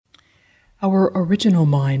Our original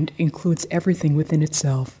mind includes everything within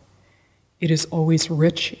itself. It is always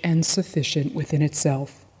rich and sufficient within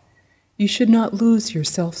itself. You should not lose your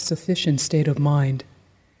self-sufficient state of mind.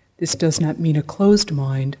 This does not mean a closed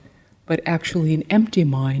mind, but actually an empty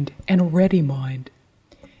mind and a ready mind.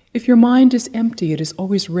 If your mind is empty, it is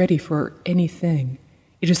always ready for anything.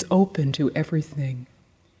 It is open to everything.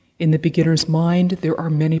 In the beginner's mind, there are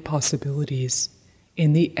many possibilities.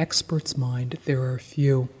 In the expert's mind, there are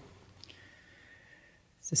few.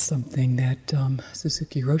 This is something that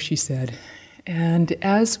Suzuki Roshi said. And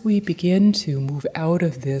as we begin to move out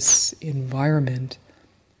of this environment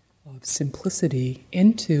of simplicity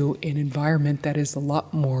into an environment that is a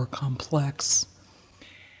lot more complex,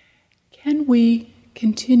 can we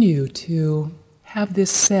continue to have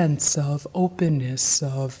this sense of openness,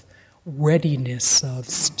 of readiness, of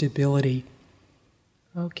stability?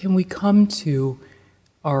 Can we come to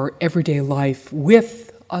our everyday life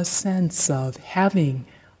with a sense of having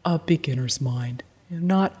a beginner's mind,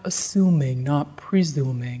 not assuming, not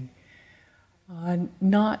presuming,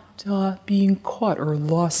 not being caught or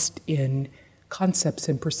lost in concepts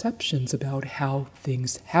and perceptions about how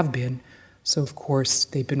things have been. So, of course,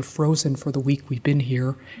 they've been frozen for the week we've been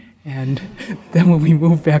here, and then when we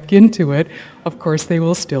move back into it, of course, they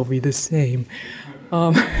will still be the same.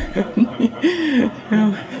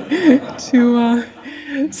 To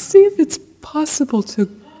see if it's possible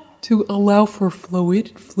to allow for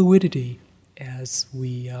fluidity as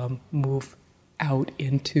we move out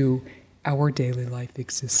into our daily life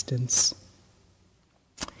existence.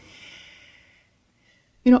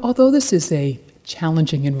 Although this is a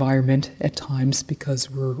challenging environment at times because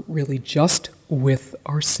we're really just with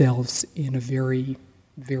ourselves in a very,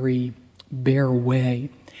 very bare way,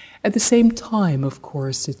 at the same time, of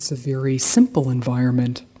course, it's a very simple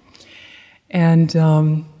environment. And,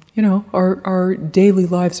 our daily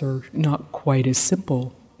lives are not quite as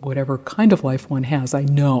simple. Whatever kind of life one has, I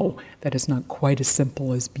know that it's not quite as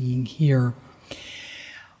simple as being here.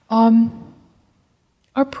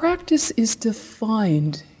 Our practice is to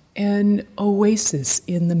find an oasis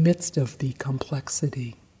in the midst of the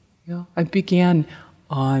complexity. I began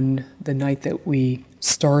on the night that we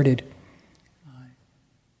started,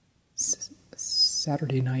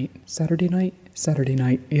 Saturday night,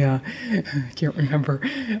 yeah, I can't remember.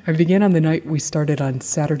 I began on the night we started on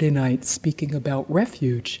Saturday night speaking about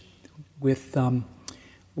refuge with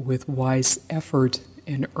wise effort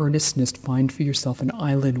and earnestness. Find for yourself an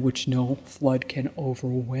island which no flood can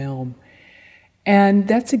overwhelm. And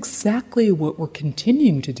that's exactly what we're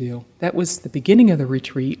continuing to do. That was the beginning of the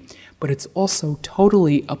retreat, but it's also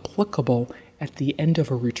totally applicable at the end of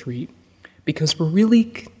a retreat because we're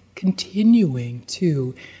really continuing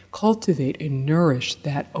to cultivate and nourish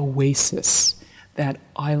that oasis, that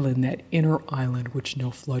island, that inner island which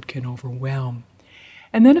no flood can overwhelm.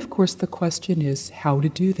 And then, of course, the question is how to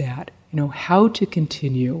do that, how to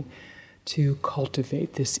continue to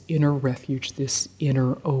cultivate this inner refuge, this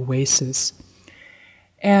inner oasis.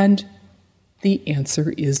 And the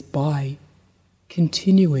answer is by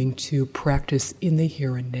continuing to practice in the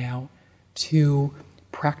here and now, to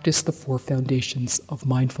practice the 4 foundations of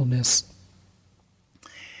mindfulness.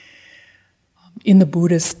 In the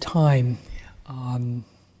Buddha's time,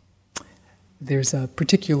 there's a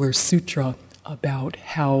particular sutra about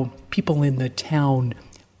how people in the town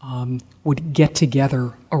would get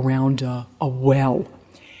together around a well,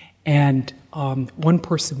 and one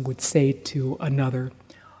person would say to another,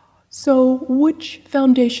 "So, which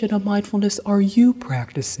foundation of mindfulness are you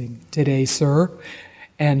practicing today, sir?"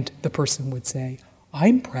 And the person would say,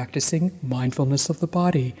 "I'm practicing mindfulness of the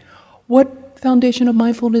body." "What foundation of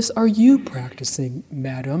mindfulness are you practicing,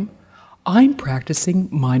 madam?" "I'm practicing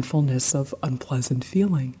mindfulness of unpleasant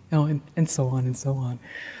feeling," and so on and so on.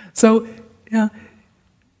 So,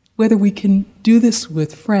 whether we can do this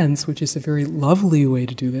with friends, which is a very lovely way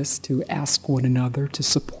to do this, to ask one another, to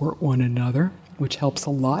support one another, which helps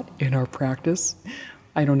a lot in our practice.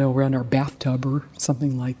 I don't know, around our bathtub or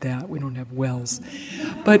something like that. We don't have wells.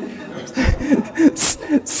 But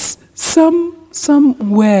some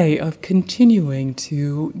way of continuing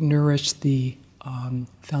to nourish the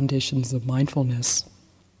foundations of mindfulness.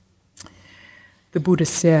 The Buddha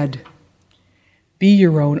said, "Be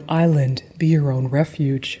your own island, be your own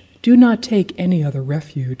refuge. Do not take any other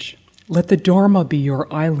refuge. Let the Dharma be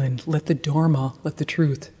your island. Let the Dharma, let the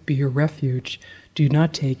truth be your refuge. Do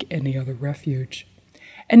not take any other refuge."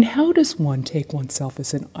 And how does one take oneself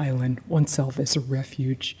as an island, oneself as a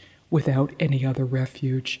refuge, without any other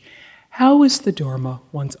refuge? How is the Dharma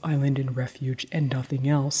one's island and refuge and nothing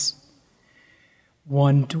else?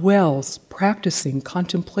 One dwells, practicing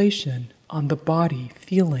contemplation on the body,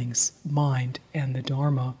 feelings, mind, and the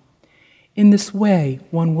Dharma. In this way,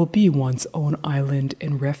 one will be one's own island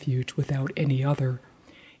and refuge without any other.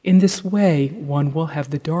 In this way, one will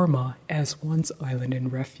have the Dharma as one's island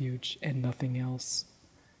and refuge and nothing else.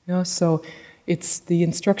 So the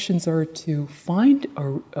instructions are to find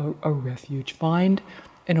a refuge, find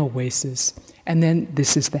an oasis, and then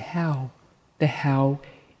this is the how. The how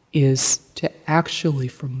is to actually,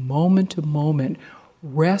 from moment to moment,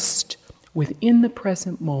 rest within the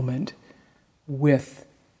present moment with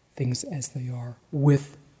things as they are,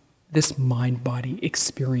 with this mind-body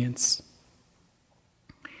experience.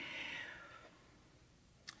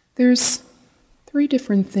 There's 3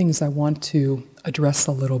 different things I want to address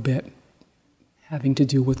a little bit, having to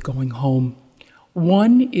do with going home.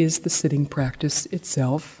 One is the sitting practice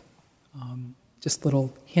itself, just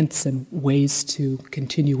little hints and ways to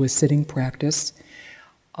continue a sitting practice.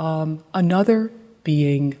 Another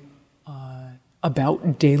being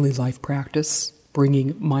about daily life practice,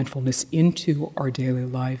 bringing mindfulness into our daily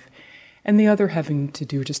life, and the other having to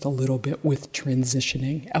do just a little bit with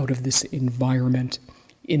transitioning out of this environment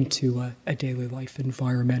into a daily life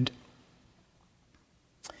environment.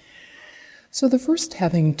 So the first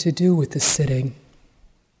having to do with the sitting.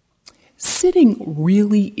 Sitting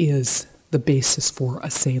really is the basis for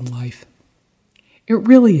a sane life. It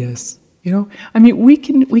really is. We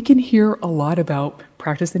can hear a lot about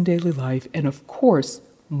practice in daily life, and of course,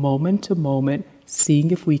 moment to moment,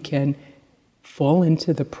 seeing if we can fall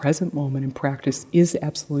into the present moment in practice is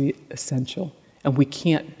absolutely essential. And we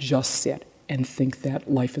can't just sit and think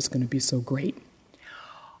that life is going to be so great.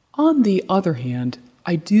 On the other hand,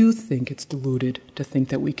 I do think it's deluded to think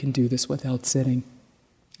that we can do this without sitting.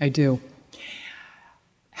 I do.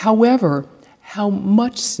 However, how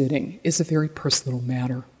much sitting is a very personal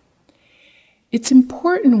matter. It's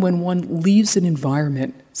important when one leaves an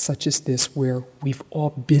environment such as this where we've all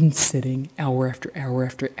been sitting hour after hour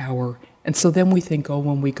after hour, and so then we think,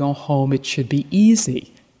 when we go home it should be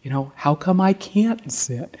easy. How come I can't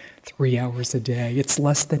sit 3 hours a day? It's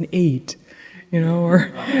less than 8. Or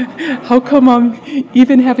how come I'm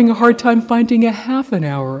even having a hard time finding a half an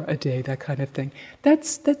hour a day, that kind of thing.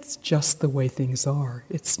 That's just the way things are.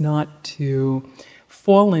 It's not to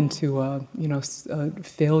fall into a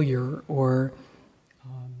failure or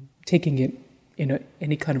taking it in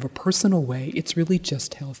any kind of a personal way. It's really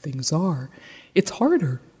just how things are. It's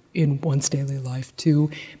harder in one's daily life to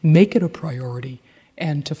make it a priority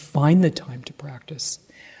and to find the time to practice.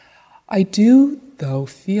 I do, though,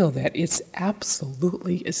 feel that it's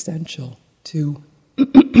absolutely essential to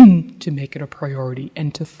to make it a priority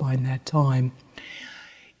and to find that time.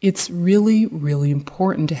 It's really, really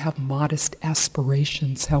important to have modest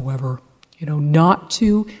aspirations, however. Not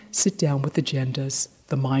to sit down with agendas.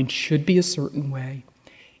 The mind should be a certain way.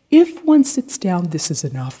 If one sits down, this is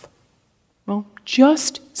enough. Well,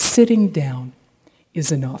 just sitting down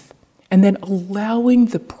is enough. And then allowing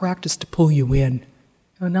the practice to pull you in.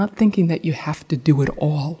 Not thinking that you have to do it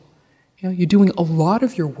all. You're doing a lot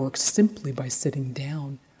of your work simply by sitting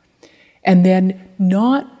down. And then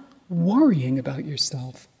not worrying about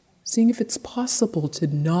yourself. Seeing if it's possible to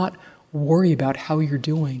not worry about how you're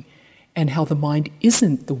doing and how the mind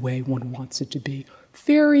isn't the way one wants it to be.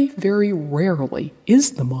 Very, very rarely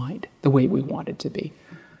is the mind the way we want it to be.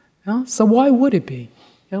 So why would it be?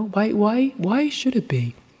 Why should it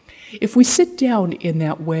be? If we sit down in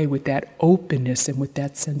that way with that openness and with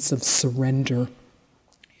that sense of surrender,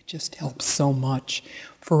 it just helps so much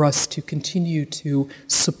for us to continue to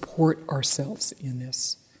support ourselves in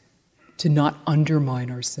this, to not undermine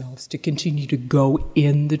ourselves, to continue to go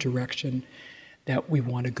in the direction that we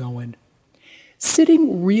want to go in.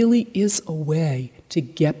 Sitting really is a way to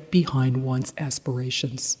get behind one's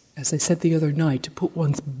aspirations. As I said the other night, to put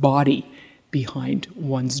one's body behind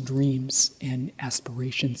one's dreams and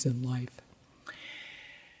aspirations in life.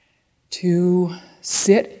 To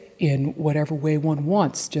sit in whatever way one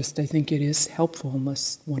wants, I think it is helpful,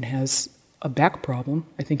 unless one has a back problem,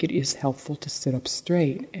 I think it is helpful to sit up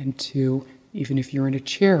straight and to, even if you're in a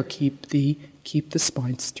chair, keep the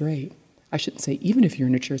spine straight. I shouldn't say even if you're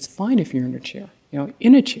in a chair, it's fine if you're in a chair.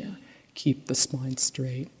 In a chair, keep the spine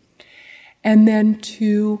straight. And then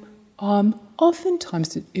to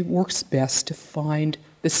oftentimes it works best to find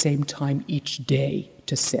the same time each day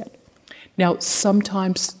to sit. Now,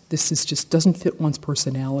 sometimes this just doesn't fit one's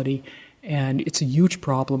personality, and it's a huge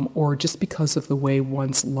problem, or just because of the way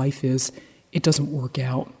one's life is, it doesn't work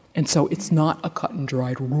out. And so it's not a cut and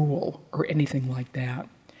dried rule or anything like that.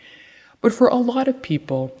 But for a lot of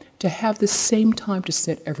people, to have the same time to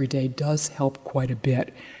sit every day does help quite a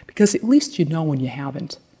bit, because at least you know when you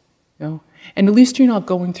haven't. You know? And at least you're not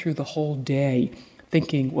going through the whole day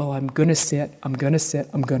thinking, well, I'm going to sit, I'm going to sit,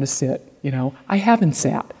 I'm going to sit. You know, I haven't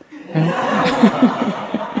sat.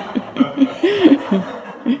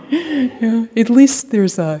 You know? At least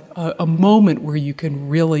there's a moment where you can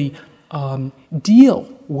really deal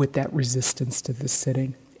with that resistance to the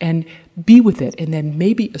sitting and be with it, and then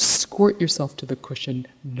maybe escort yourself to the cushion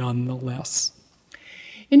nonetheless.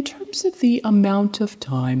 In terms of the amount of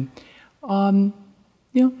time,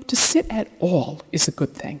 to sit at all is a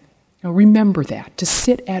good thing. Now remember that. To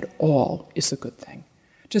sit at all is a good thing.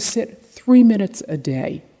 To sit 3 minutes a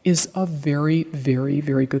day is a very, very,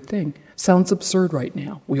 very good thing. Sounds absurd right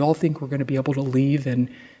now. We all think we're going to be able to leave and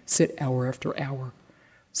sit hour after hour.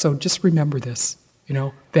 So just remember this,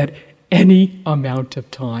 that any amount of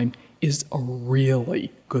time is a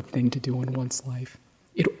really good thing to do in one's life.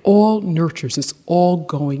 It all nurtures, it's all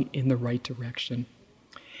going in the right direction.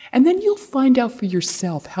 And then you'll find out for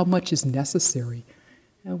yourself how much is necessary.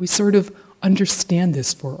 We sort of understand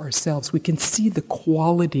this for ourselves. We can see the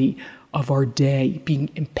quality of our day being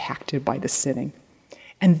impacted by the sitting.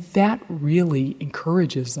 And that really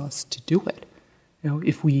encourages us to do it.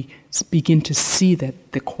 If we begin to see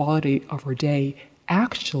that the quality of our day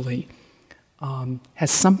actually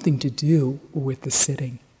has something to do with the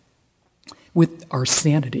sitting, with our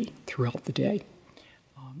sanity throughout the day,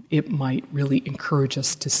 it might really encourage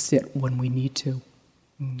us to sit when we need to.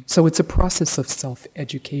 So it's a process of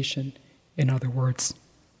self-education, in other words.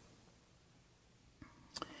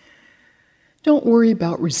 Don't worry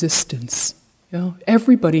about resistance.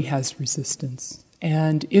 Everybody has resistance.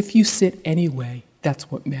 And if you sit anyway,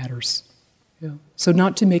 that's what matters. So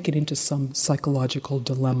not to make it into some psychological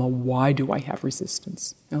dilemma, why do I have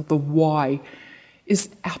resistance? The why is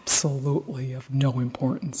absolutely of no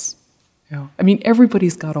importance.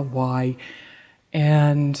 Everybody's got a why,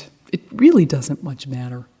 and it really doesn't much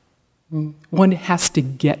matter. One has to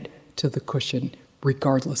get to the cushion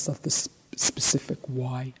regardless of the specific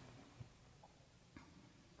why.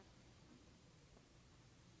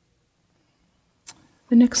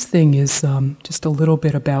 The next thing is just a little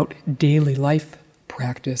bit about daily life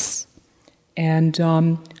practice. And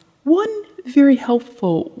one very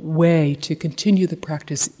helpful way to continue the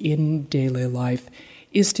practice in daily life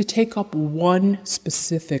is to take up one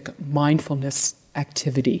specific mindfulness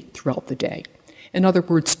activity throughout the day. In other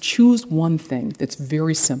words, choose one thing that's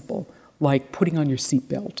very simple, like putting on your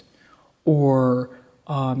seatbelt, or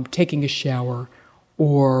taking a shower,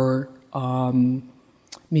 or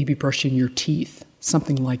maybe brushing your teeth,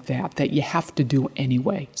 something like that you have to do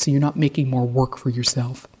anyway, so you're not making more work for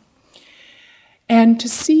yourself. And to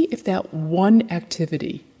see if that one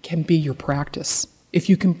activity can be your practice, if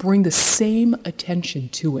you can bring the same attention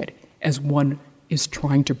to it as one is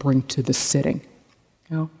trying to bring to the sitting.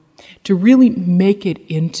 To really make it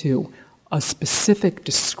into a specific,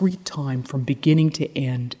 discrete time from beginning to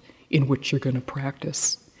end in which you're going to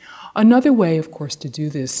practice. Another way, of course, to do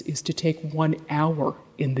this is to take 1 hour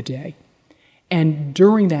in the day. And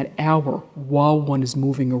during that hour, while one is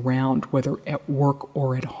moving around, whether at work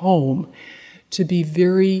or at home, to be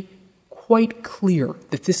very quite clear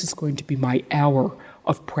that this is going to be my hour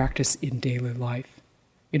of practice in daily life.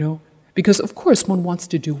 Because, of course, one wants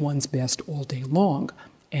to do one's best all day long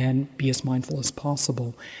and be as mindful as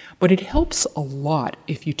possible. But it helps a lot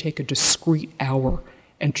if you take a discrete hour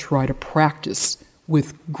and try to practice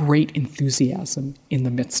with great enthusiasm in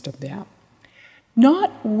the midst of that.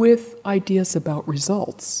 Not with ideas about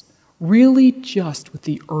results, really just with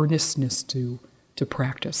the earnestness to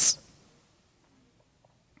practice.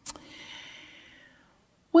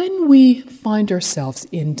 When we find ourselves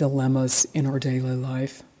in dilemmas in our daily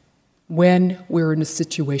life, when we're in a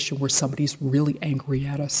situation where somebody's really angry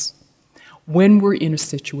at us, when we're in a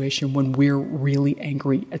situation when we're really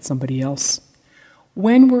angry at somebody else,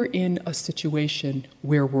 when we're in a situation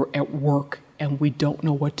where we're at work and we don't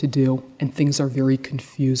know what to do and things are very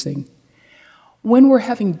confusing, when we're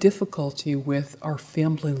having difficulty with our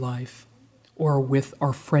family life or with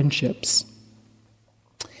our friendships,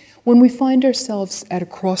 when we find ourselves at a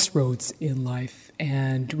crossroads in life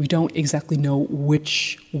and we don't exactly know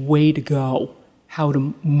which way to go, how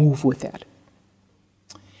to move with it.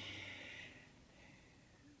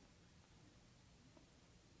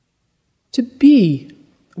 To be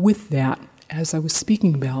with that, as I was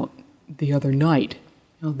speaking about the other night,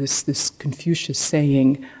 this Confucius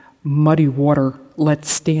saying, muddy water let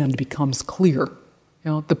stand becomes clear.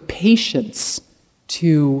 The patience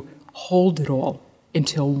to hold it all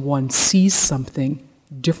until one sees something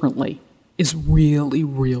differently is really,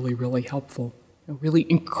 really, really helpful. Really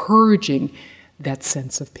encouraging that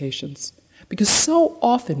sense of patience. Because so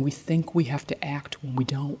often we think we have to act when we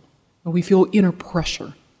don't. And we feel inner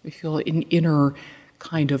pressure. We feel an inner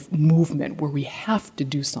kind of movement where we have to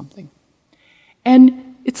do something.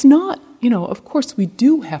 And it's not, of course we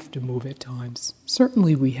do have to move at times.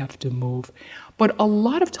 Certainly we have to move. But a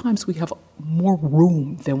lot of times we have more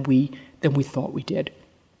room than we thought we did.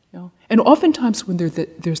 And oftentimes when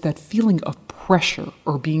there's that feeling of pressure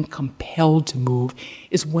or being compelled to move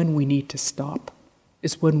is when we need to stop,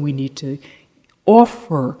 is when we need to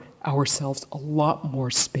offer ourselves a lot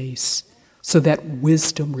more space so that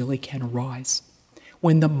wisdom really can arise.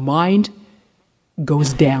 When the mind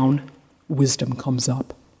goes down, wisdom comes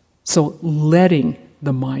up. So letting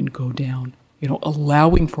the mind go down,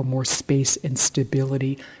 allowing for more space and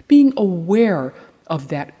stability, being aware of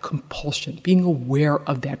that compulsion, being aware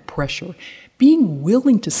of that pressure, being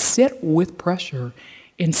willing to sit with pressure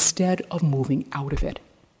instead of moving out of it,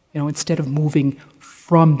 instead of moving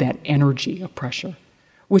from that energy of pressure,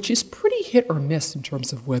 which is pretty hit or miss in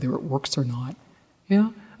terms of whether it works or not.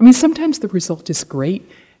 Sometimes the result is great,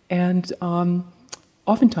 and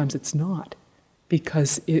oftentimes it's not,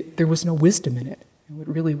 because there was no wisdom in it. It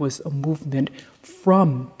really was a movement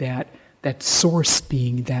from that source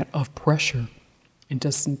being that of pressure. And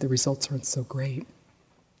the results aren't so great.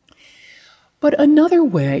 But another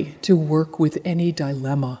way to work with any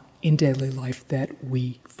dilemma in daily life that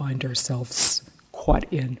we find ourselves caught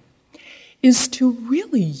in is to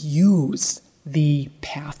really use the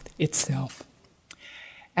path itself.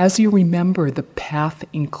 As you remember, the path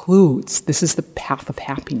includes, this is the path of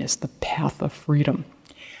happiness, the path of freedom.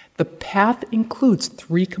 The path includes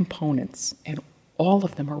 3 components, and all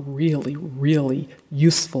of them are really, really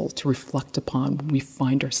useful to reflect upon when we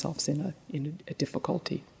find ourselves in a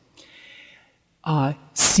difficulty.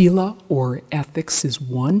 Sila, or ethics, is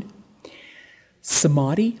one.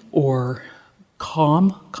 Samadhi, or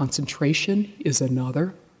calm, concentration, is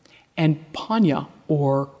another. And panya,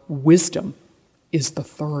 or wisdom, is the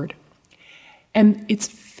third. And it's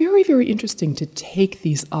very, very interesting to take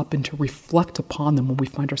these up and to reflect upon them when we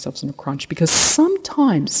find ourselves in a crunch, because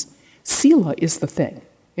sometimes Sila is the thing.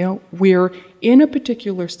 We're in a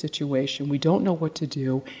particular situation, we don't know what to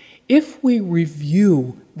do. If we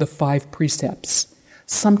review the 5 precepts,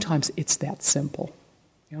 sometimes it's that simple.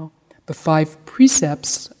 The 5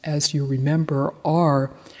 precepts, as you remember,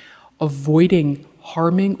 are avoiding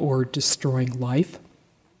harming or destroying life,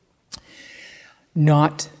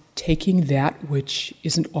 not taking that which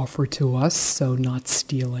isn't offered to us, so not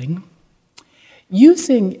stealing,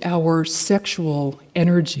 using our sexual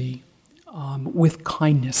energy with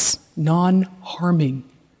kindness, non-harming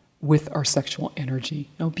with our sexual energy.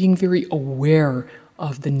 Being very aware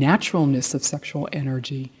of the naturalness of sexual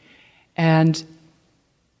energy and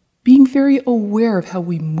being very aware of how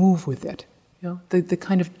we move with it. The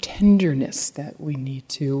kind of tenderness that we need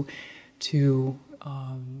to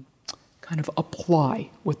kind of apply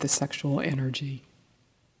with the sexual energy.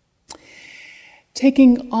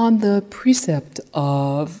 Taking on the precept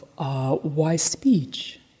of wise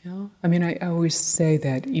speech. I always say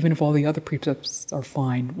that even if all the other precepts are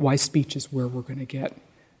fine, wise speech is where we're going to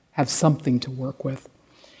have something to work with.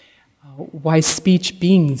 Wise speech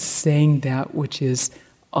being saying that which is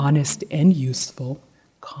honest and useful,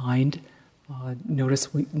 kind,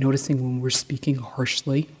 noticing when we're speaking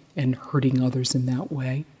harshly and hurting others in that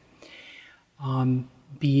way,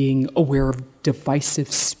 being aware of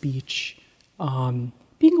divisive speech,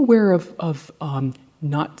 being aware of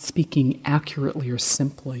not speaking accurately or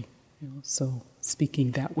simply, so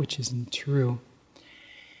speaking that which isn't true.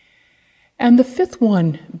 And the 5th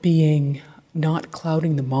one being not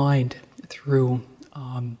clouding the mind through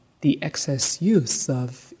the excess use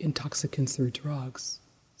of intoxicants or drugs.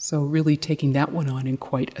 So really taking that one on in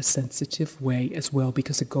quite a sensitive way as well,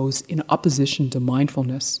 because it goes in opposition to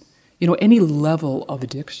mindfulness. Any level of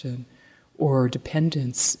addiction or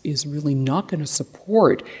dependence is really not going to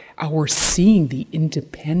support our seeing the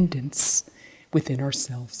independence within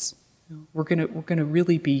ourselves. We're going to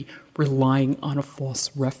really be relying on a false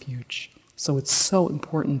refuge. So it's so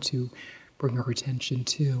important to bring our attention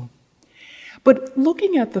to. But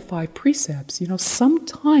looking at the 5 precepts,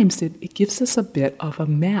 sometimes it gives us a bit of a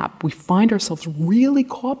map. We find ourselves really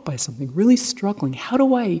caught by something, really struggling. How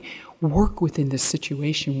do I work within this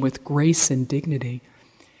situation with grace and dignity?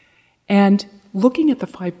 And looking at the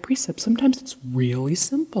 5 precepts, sometimes it's really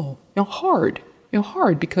simple.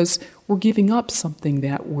 Hard because we're giving up something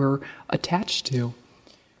that we're attached to.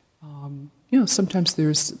 Sometimes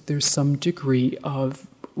there's some degree of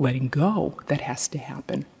letting go that has to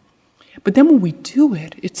happen. But then when we do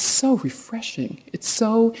it, it's so refreshing. It's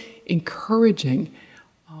so encouraging.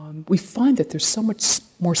 We find that there's so much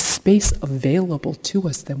more space available to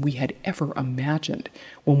us than we had ever imagined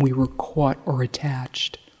when we were caught or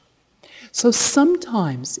attached. So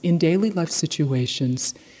sometimes in daily life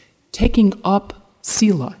situations, taking up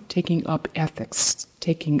sila, taking up ethics,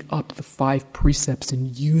 taking up the 5 precepts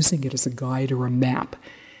and using it as a guide or a map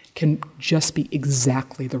can just be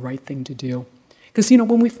exactly the right thing to do. Because,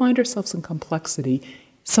 when we find ourselves in complexity,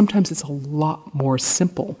 sometimes it's a lot more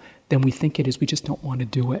simple than we think it is. We just don't want to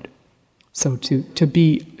do it. So to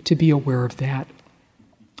be aware of that.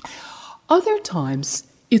 Other times,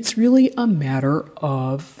 it's really a matter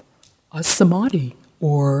of a samadhi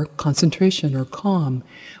or concentration or calm,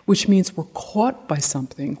 which means we're caught by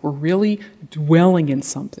something. We're really dwelling in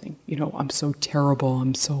something. I'm so terrible,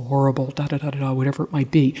 I'm so horrible, whatever it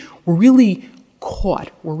might be. We're really caught.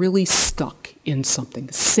 We're really stuck in something.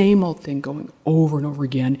 The same old thing going over and over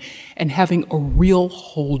again and having a real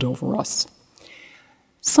hold over us.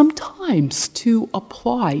 Sometimes to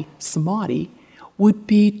apply samadhi would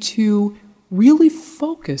be to really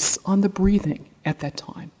focus on the breathing at that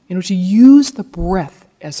time. To use the breath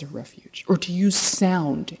as a refuge, or to use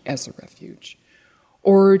sound as a refuge,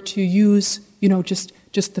 or to use,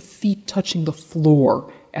 just the feet touching the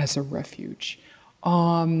floor as a refuge,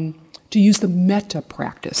 to use the metta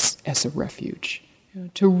practice as a refuge,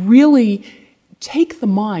 to really take the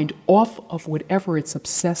mind off of whatever it's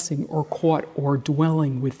obsessing or caught or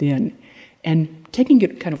dwelling within, and taking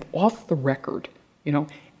it kind of off the record,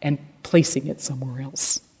 and placing it somewhere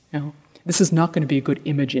else. This is not going to be a good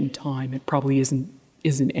image in time. It probably isn't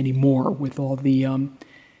anymore with all the the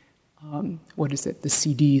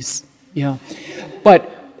CDs, yeah. But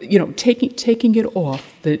taking it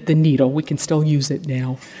off the needle, we can still use it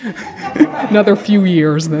now. Another few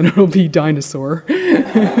years, then it'll be dinosaur.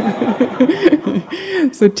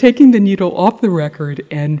 So taking the needle off the record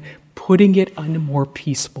and putting it in a more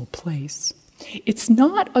peaceful place. It's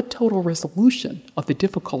not a total resolution of the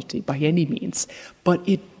difficulty by any means, but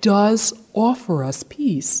it does offer us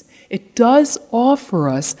peace. It does offer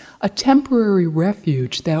us a temporary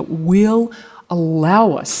refuge that will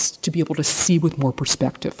allow us to be able to see with more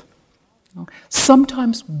perspective.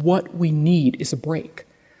 Sometimes what we need is a break.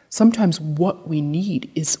 Sometimes what we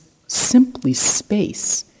need is simply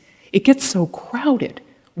space. It gets so crowded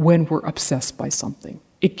when we're obsessed by something.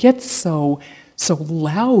 It gets so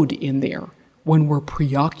loud in there when we're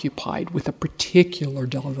preoccupied with a particular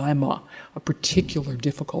dilemma, a particular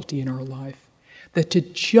difficulty in our life, that to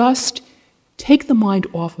just take the mind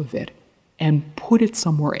off of it and put it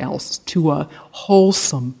somewhere else, to a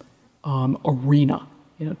wholesome arena,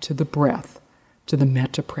 to the breath, to the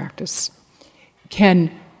metta practice,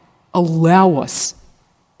 can allow us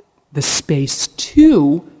the space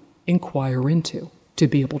to inquire into, to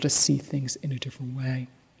be able to see things in a different way.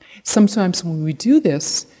 Sometimes when we do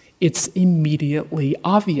this, it's immediately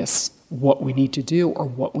obvious what we need to do or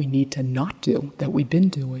what we need to not do that we've been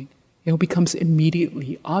doing. It becomes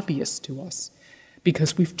immediately obvious to us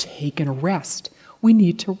because we've taken a rest. We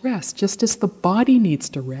need to rest. Just as the body needs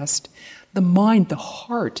to rest, the mind, the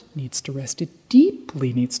heart needs to rest. It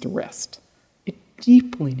deeply needs to rest. It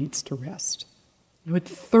deeply needs to rest. It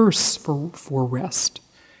thirsts for rest.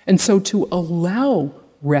 And so to allow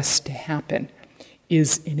rest to happen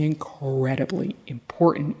is an incredibly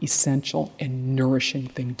important, essential, and nourishing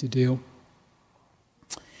thing to do.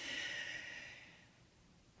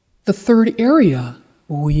 The third area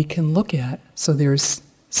we can look at, so there's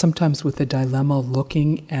sometimes with the dilemma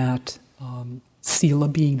looking at sila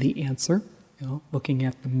being the answer, looking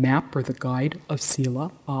at the map or the guide of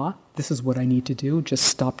sila. This is what I need to do. Just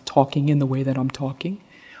stop talking in the way that I'm talking,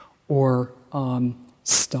 or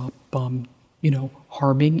stop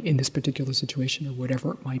harming in this particular situation, or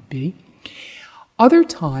whatever it might be. Other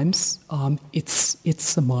times, it's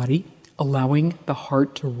samadhi, allowing the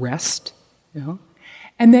heart to rest,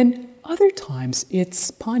 And then other times,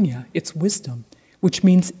 it's panya, it's wisdom, which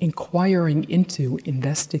means inquiring into,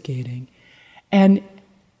 investigating, and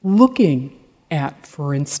looking at,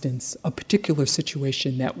 for instance, a particular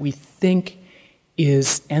situation that we think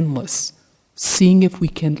is endless, seeing if we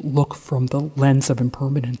can look from the lens of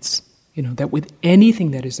impermanence. That with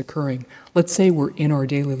anything that is occurring, let's say we're in our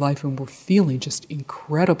daily life and we're feeling just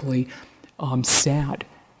incredibly sad,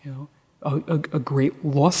 a great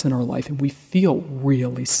loss in our life, and we feel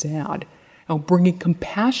really sad. Bringing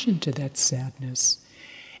compassion to that sadness,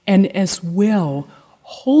 and as well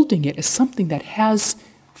holding it as something that has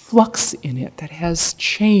flux in it, that has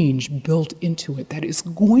change built into it, that is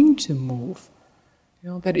going to move,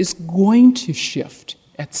 that is going to shift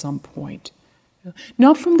at some point.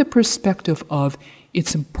 Not from the perspective of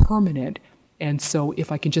it's impermanent, and so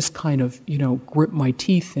if I can just kind of, grip my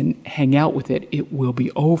teeth and hang out with it, it will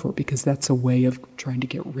be over, because that's a way of trying to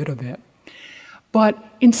get rid of it. But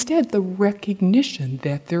instead, the recognition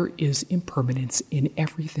that there is impermanence in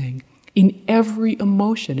everything, in every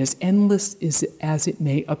emotion, as endless as it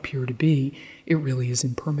may appear to be, it really is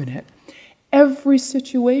impermanent. Every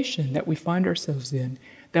situation that we find ourselves in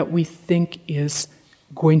that we think is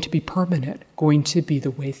going to be permanent, going to be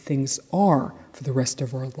the way things are for the rest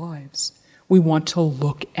of our lives, we want to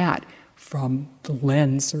look at from the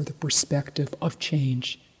lens or the perspective of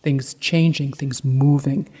change, things changing, things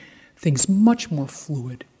moving, things much more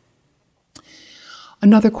fluid.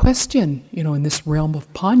 Another question, in this realm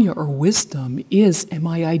of panya or wisdom is, am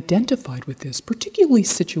I identified with this, particularly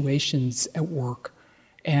situations at work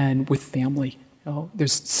and with family?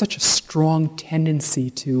 There's such a strong tendency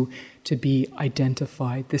to be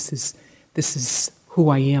identified. This is who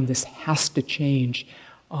I am. This has to change.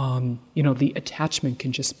 The attachment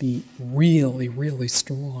can just be really, really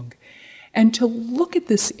strong. And to look at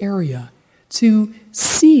this area, to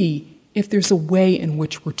see if there's a way in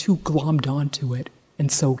which we're too glommed onto it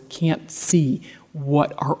and so can't see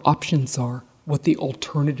what our options are, what the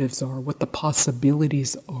alternatives are, what the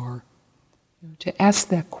possibilities are. To ask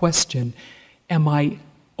that question, am I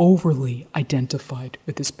overly identified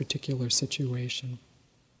with this particular situation?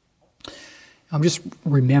 I'm just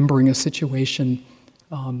remembering a situation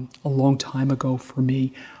a long time ago for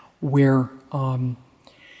me where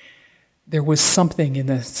there was something in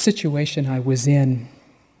the situation I was in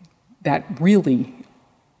that really,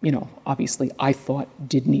 obviously I thought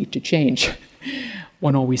did need to change.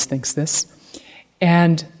 One always thinks this.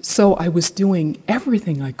 And so I was doing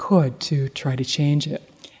everything I could to try to change it.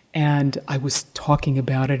 And I was talking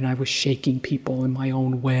about it, and I was shaking people in my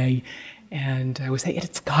own way. And I was saying,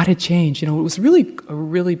 it's got to change. It was really a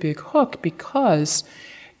really big hook, because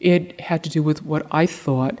it had to do with what I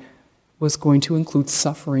thought was going to include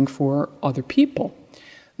suffering for other people.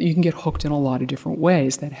 You can get hooked in a lot of different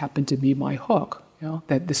ways. That happened to be my hook,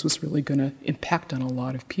 that this was really going to impact on a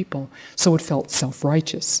lot of people. So it felt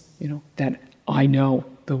self-righteous, that I know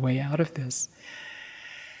the way out of this.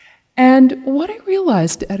 And what I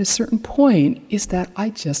realized at a certain point is that I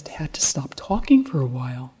just had to stop talking for a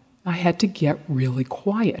while. I had to get really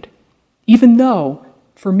quiet. Even though,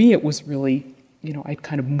 for me, it was really, I'd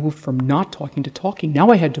kind of moved from not talking to talking.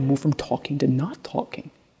 Now I had to move from talking to not talking.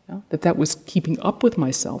 That was keeping up with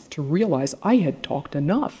myself to realize I had talked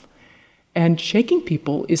enough. And shaking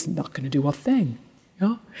people is not going to do a thing.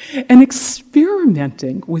 And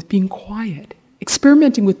experimenting with being quiet,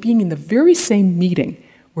 experimenting with being in the very same meeting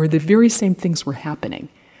where the very same things were happening,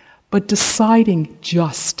 but deciding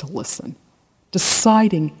just to listen,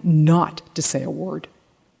 deciding not to say a word.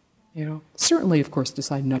 Certainly, of course,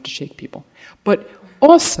 deciding not to shake people, but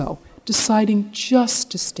also deciding just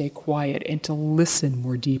to stay quiet and to listen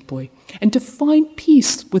more deeply and to find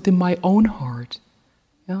peace within my own heart,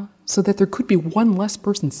 so that there could be one less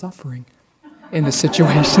person suffering in the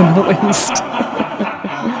situation at least.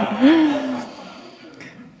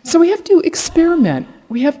 So we have to experiment.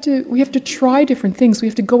 We have to try different things. We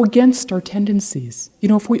have to go against our tendencies.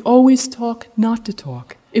 If we always talk, not to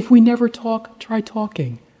talk. If we never talk, try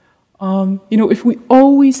talking. If we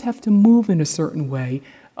always have to move in a certain way,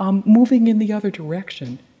 moving in the other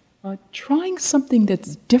direction. Trying something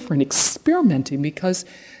that's different, experimenting, because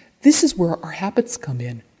this is where our habits come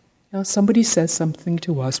in. Somebody says something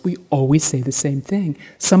to us, we always say the same thing.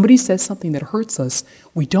 Somebody says something that hurts us,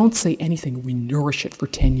 we don't say anything, we nourish it for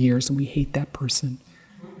 10 years and we hate that person.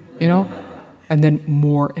 And then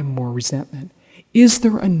more and more resentment. Is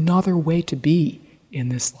there another way to be in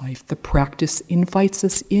this life? The practice invites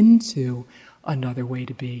us into another way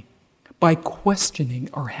to be by questioning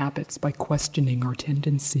our habits, by questioning our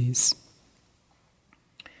tendencies.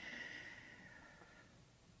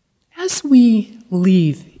 As we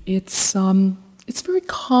leave, it's very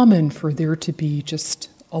common for there to be just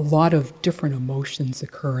a lot of different emotions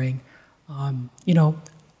occurring.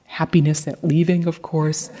 Happiness at leaving, of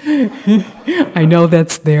course. I know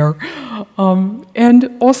that's there.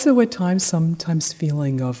 And also at times, sometimes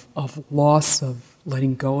feeling of loss, of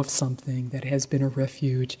letting go of something that has been a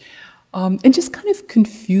refuge, and just kind of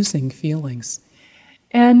confusing feelings.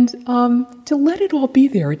 And to let it all be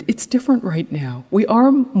there, it's different right now. We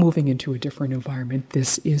are moving into a different environment.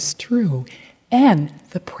 This is true. And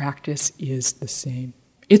the practice is the same.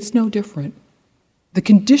 It's no different. The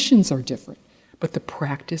conditions are different, but the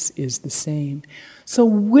practice is the same. So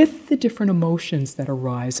with the different emotions that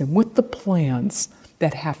arise and with the plans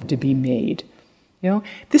that have to be made,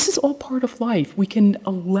 This is all part of life. We can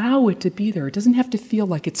allow it to be there. It doesn't have to feel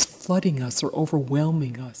like it's flooding us or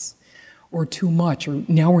overwhelming us or too much, or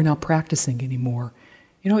now we're not practicing anymore.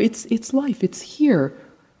 It's life. It's here.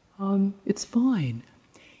 It's fine.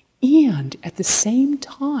 And at the same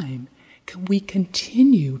time, can we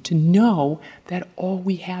continue to know that all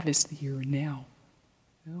we have is the here and now?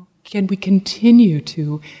 Can we continue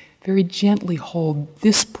to very gently hold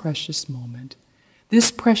this precious moment,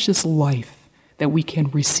 this precious life that we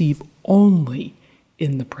can receive only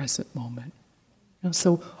in the present moment?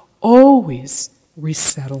 So always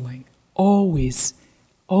resettling, always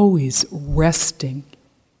resting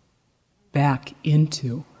back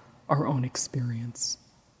into our own experience.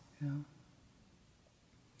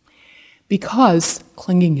 Because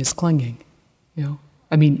clinging is clinging,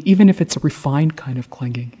 even if it's a refined kind of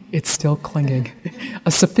clinging, it's still clinging,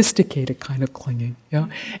 a sophisticated kind of clinging,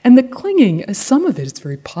 And the clinging, some of it is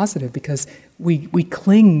very positive because we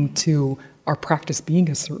cling to our practice being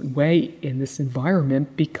a certain way in this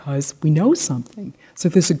environment because we know something. So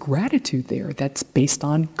there's a gratitude there that's based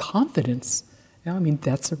on confidence.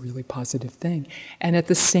 That's a really positive thing. And at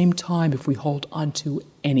the same time, if we hold on to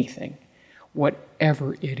anything,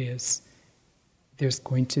 whatever it is, there's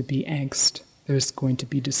going to be angst, there's going to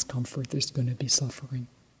be discomfort, there's going to be suffering.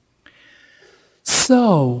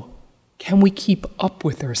 So, can we keep up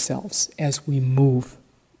with ourselves as we move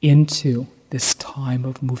into this time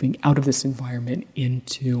of moving out of this environment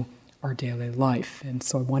into our daily life? And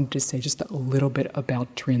so I wanted to say just a little bit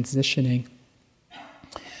about transitioning.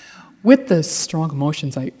 With the strong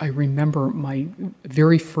emotions, I remember my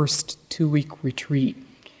very first 2-week retreat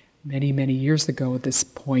many, many years ago at this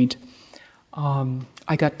point.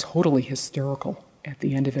 I got totally hysterical at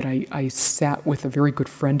the end of it. I sat with a very good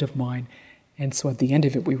friend of mine, and so at the end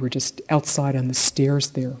of it, we were just outside on the stairs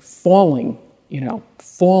there, falling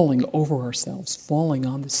over ourselves, falling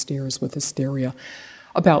on the stairs with hysteria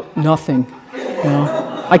about nothing.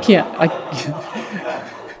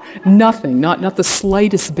 Nothing, not the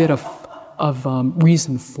slightest bit of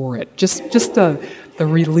reason for it. Just the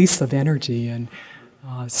release of energy and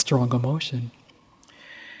strong emotion.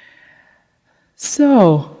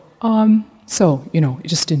 So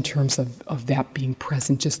just in terms of that being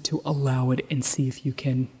present, just to allow it and see if you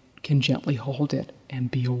can gently hold it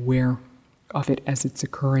and be aware of it as it's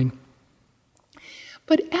occurring.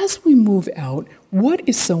 But as we move out, what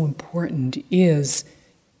is so important is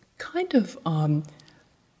kind of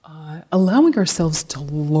allowing ourselves to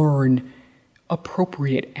learn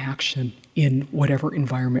appropriate action in whatever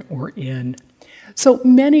environment we're in. So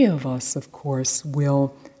many of us, of course,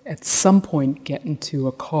 will at some point get into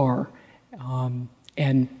a car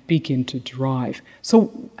and begin to drive.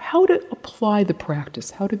 So how to apply the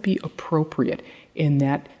practice, how to be appropriate in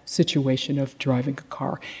that situation of driving a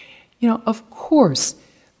car. Of course,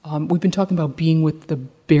 we've been talking about being with the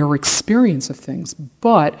bare experience of things,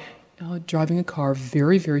 but driving a car,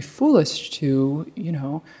 very, very foolish to,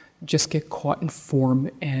 just get caught in form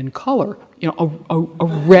and color.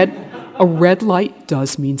 A red light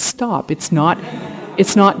does mean stop. It's not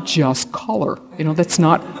just color. That's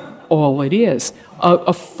not all it is.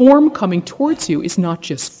 A form coming towards you is not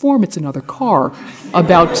just form, it's another car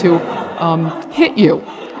about to hit you,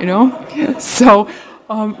 So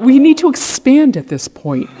we need to expand at this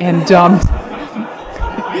point and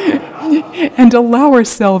allow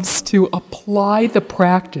ourselves to apply the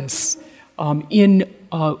practice in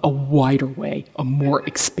a wider way, a more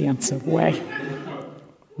expansive way.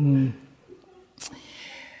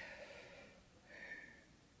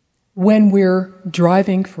 When we're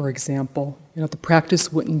driving, for example, the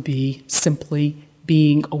practice wouldn't be simply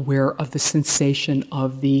being aware of the sensation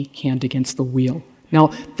of the hand against the wheel.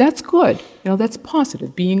 Now, that's good. That's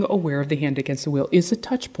positive. Being aware of the hand against the wheel is a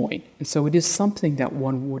touch point, and so it is something that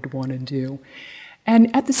one would want to do.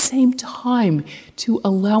 And at the same time, to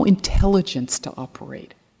allow intelligence to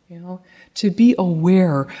operate, to be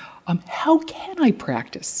aware, how can I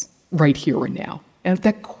practice right here and now? And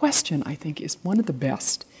that question, I think, is one of the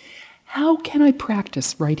best. How can I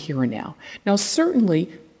practice right here and now? Now,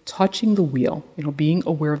 certainly, touching the wheel, being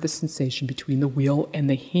aware of the sensation between the wheel and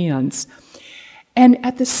the hands, and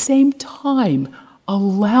at the same time,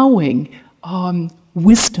 allowing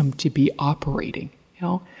wisdom to be operating,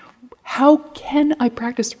 How can I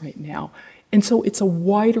practice right now? And so it's a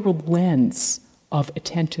wider lens of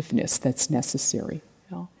attentiveness that's necessary.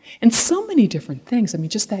 And so many different things.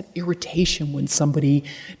 Just that irritation when somebody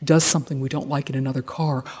does something we don't like in another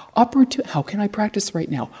car. How can I practice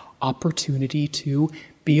right now? Opportunity to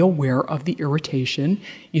be aware of the irritation,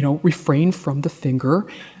 refrain from the finger,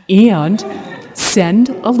 and send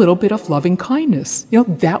a little bit of loving kindness.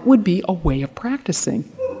 That would be a way of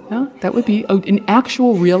practicing. That would be an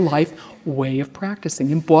actual real life way of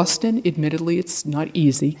practicing. In Boston, admittedly, it's not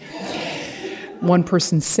easy. One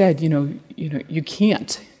person said, you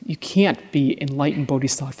can't be enlightened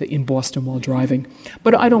bodhisattva in Boston while driving.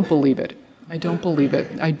 But I don't believe it. I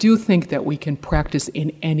do think that we can practice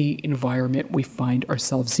in any environment we find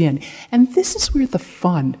ourselves in. And this is where the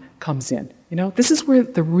fun comes in. This is where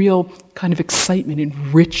the real kind of excitement and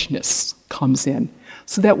richness comes in.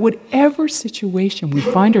 So that whatever situation we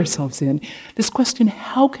find ourselves in, this question,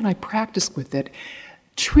 how can I practice with it,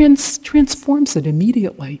 transforms it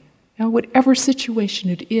immediately. Whatever situation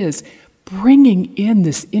it is, bringing in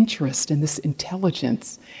this interest and this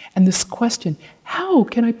intelligence and this question, how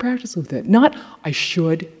can I practice with it? Not, I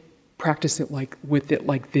should practice it like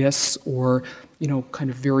this, or, kind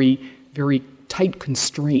of very, very tight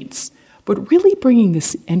constraints, but really bringing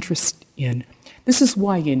this interest in. This is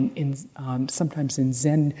why sometimes in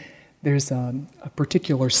Zen, there's a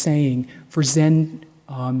particular saying for Zen,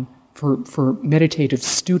 for meditative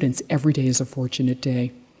students, every day is a fortunate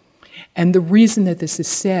day. And the reason that this is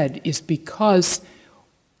said is because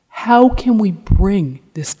how can we bring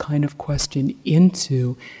this kind of question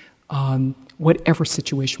into whatever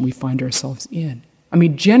situation we find ourselves in? I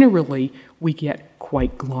mean, generally, we get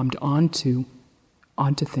quite glommed onto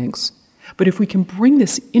things. But if we can bring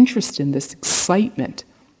this interest in, this excitement,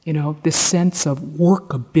 this sense of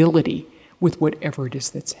workability with whatever it is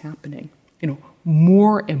that's happening,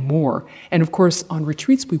 more and more. And of course, on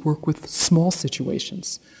retreats, we work with small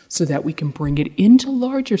situations so that we can bring it into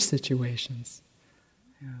larger situations.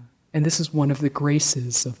 Yeah. And this is one of the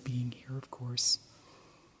graces of being here, of course.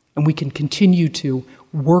 And we can continue to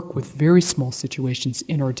work with very small situations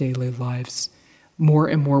in our daily lives. More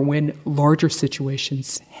and more, when larger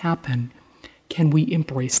situations happen, can we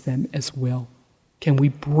embrace them as well? Can we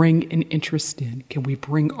bring an interest in? Can we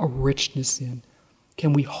bring a richness in?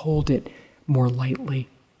 Can we hold it more lightly?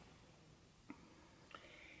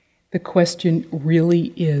 The question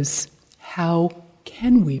really is, how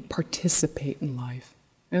can we participate in life?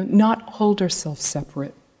 Not hold ourselves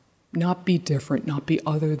separate, not be different, not be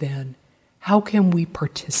other than. How can we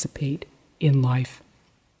participate in life?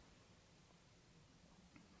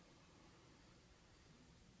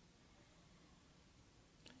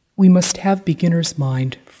 We must have beginner's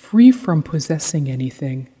mind, free from possessing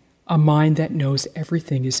anything, a mind that knows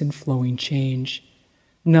everything is in flowing change.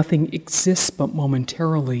 Nothing exists but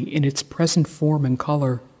momentarily in its present form and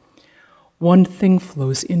color. One thing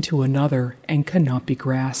flows into another and cannot be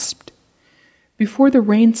grasped. Before the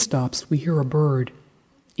rain stops, we hear a bird.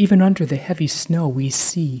 Even under the heavy snow, we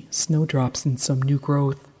see snowdrops in some new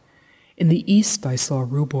growth. In the east, I saw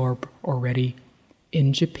rhubarb already.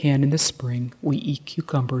 In Japan in the spring, we eat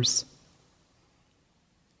cucumbers.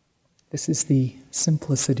 This is the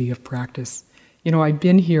simplicity of practice. I've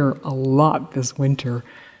been here a lot this winter,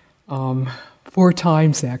 4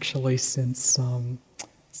 times actually since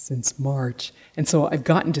March. And so I've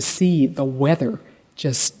gotten to see the weather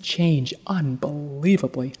just change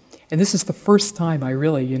unbelievably. And this is the first time I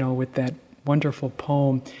really, with that wonderful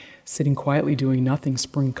poem, sitting quietly doing nothing,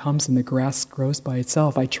 spring comes and the grass grows by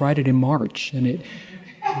itself. I tried it in March, and it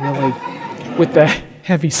really, with the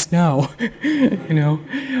heavy snow,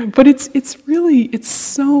 But it's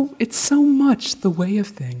so much the way of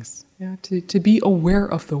things. Yeah, to be aware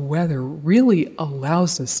of the weather really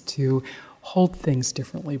allows us to hold things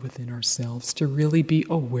differently within ourselves, to really be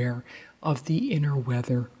aware of the inner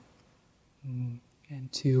weather, and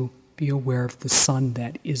to be aware of the sun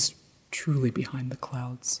that is truly behind the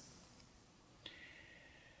clouds.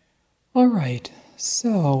 All right,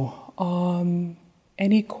 so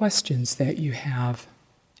any questions that you have,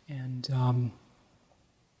 and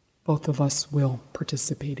both of us will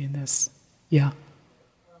participate in this. Yeah.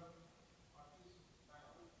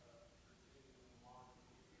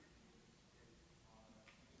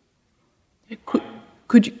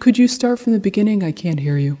 Could you start from the beginning? I can't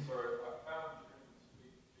hear you.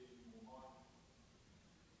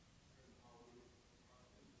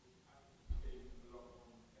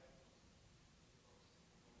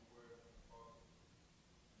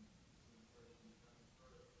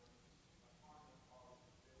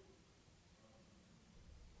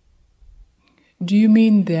 Do you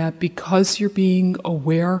mean that because you're being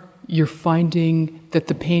aware, you're finding that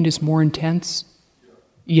the pain is more intense?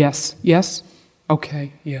 Yes. Yes?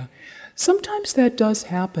 Okay, yeah. Sometimes that does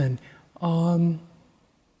happen.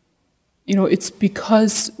 It's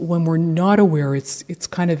because when we're not aware, it's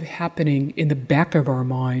kind of happening in the back of our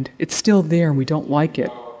mind. It's still there and we don't like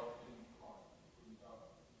it.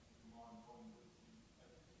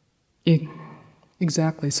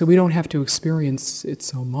 Exactly. So we don't have to experience it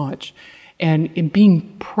so much. And in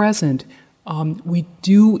being present, we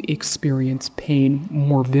do experience pain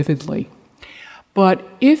more vividly. But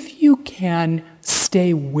if you can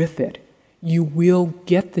stay with it, you will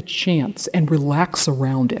get the chance and relax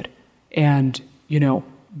around it and,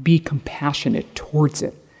 be compassionate towards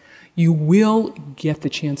it. You will get the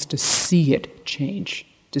chance to see it change,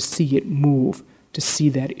 to see it move, to see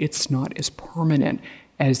that it's not as permanent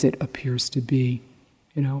as it appears to be.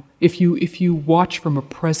 If you watch from a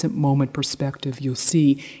present moment perspective, you'll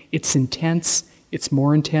see it's intense, it's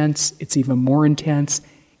more intense, it's even more intense,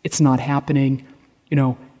 it's not happening,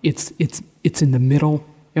 it's in the middle.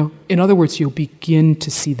 In other words, you'll begin to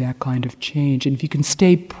see that kind of change. And if you can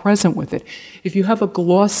stay present with it, if you have a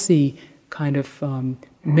glossy kind of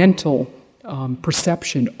mental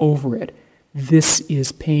perception over it, this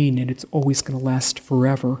is pain and it's always going to last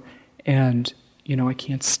forever, and I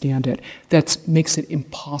can't stand it. That makes it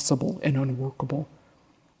impossible and unworkable.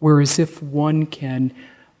 Whereas if one can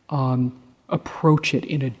approach it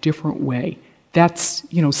in a different way, that's,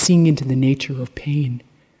 seeing into the nature of pain,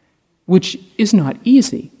 which is not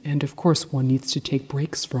easy. And of course, one needs to take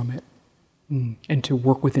breaks from it and to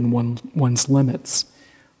work within one's limits.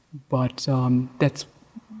 But that's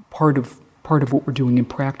part of what we're doing in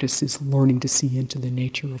practice is learning to see into the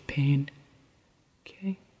nature of pain.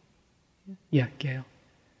 Okay? Yeah, Gail.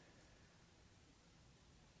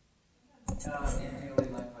 In daily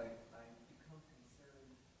life, I become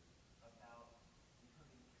concerned about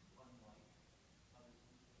becoming too unlike other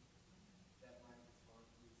people. That my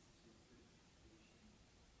responses to certain situations,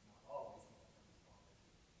 not always, but some responses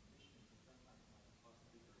to conditions, and sometimes my response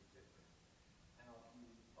will be very different. And I'll be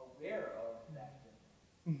aware of that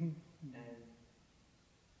difference. Mm-hmm. And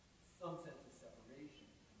some sense of separation.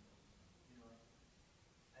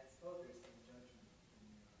 I suppose there's some judgment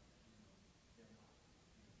when they're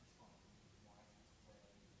not responding in the wisest way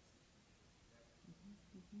in the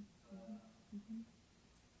situation.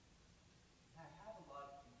 I have a lot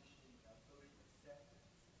of conditioning about social acceptance,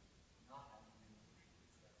 not having real social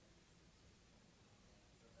acceptance.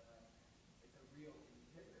 So that it's a real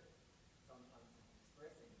inhibitor sometimes in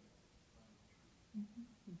expressing the truth in a given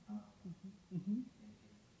situation because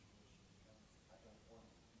I don't want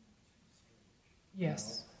to be too strange.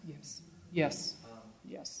 Yes. Yes. I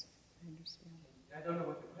understand. I don't know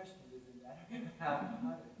what the question is in that. How do you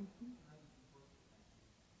work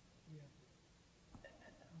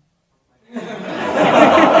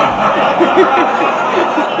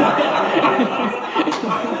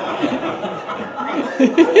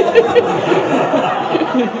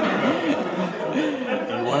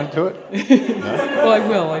You want to do it? No? Well, I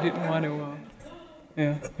will. I didn't want to.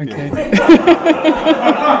 Yeah. Okay.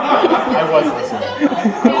 I was listening.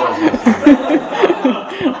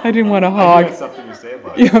 I didn't want to I hog. had something to say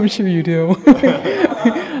about it. Yeah, I'm sure you do.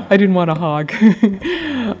 I didn't want to hog.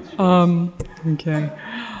 Okay.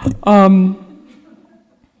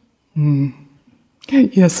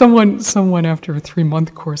 Yeah, someone after a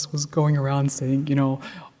 3-month course was going around saying,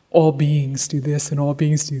 all beings do this and all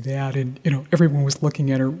beings do that, and everyone was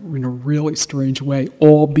looking at her in a really strange way.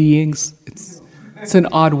 All beings. It's an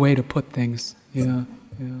odd way to put things. Yeah.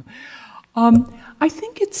 I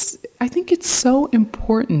think it's so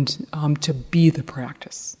important to be the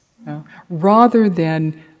practice, rather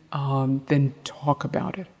than talk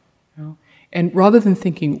about it, and rather than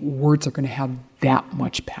thinking words are going to have that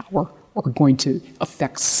much power or going to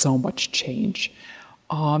affect so much change.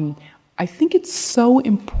 I think it's so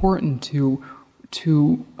important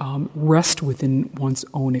to rest within one's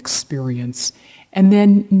own experience and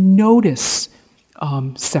then notice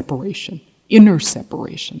separation, inner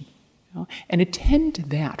separation. And attend to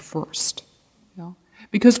that first.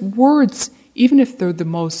 Because words, even if they're the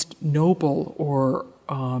most noble or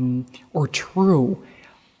true,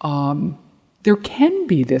 there can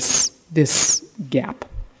be this gap.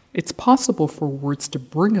 It's possible for words to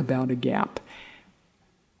bring about a gap.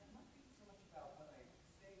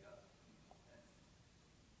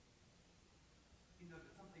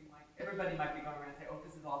 Everybody might be going around and say, "Oh,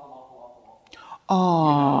 this is awful."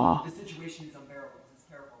 Ah. The situation is unbearable. This is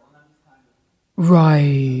terrible, and I'm just kind of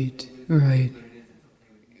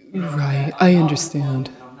Right. I understand.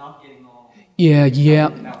 I'm not getting all. Yeah.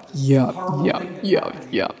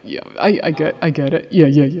 I get it. Yeah.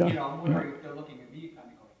 I'm wondering if they're looking at me, kind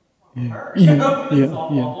of going, "Her." This is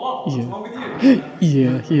awful. What's wrong with you?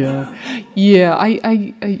 Yeah.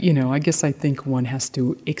 I guess I think one has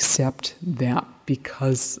to accept that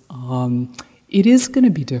because it is going to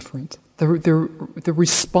be different. The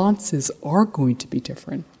responses are going to be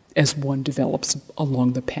different as one develops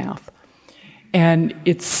along the path. And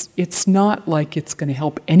it's not like it's going to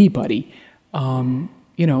help anybody,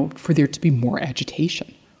 for there to be more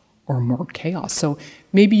agitation or more chaos. So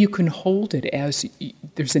maybe you can hold it as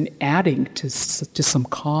there's an adding to some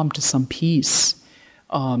calm, to some peace,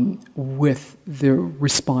 with the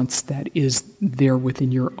response that is there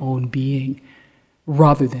within your own being,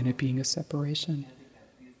 rather than it being a separation.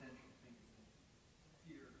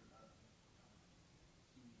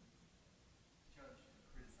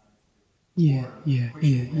 Yeah.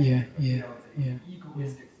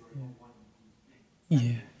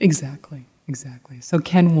 Yeah, exactly. So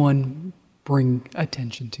can one bring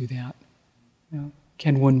attention to that?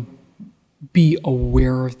 Can one be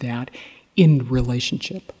aware of that in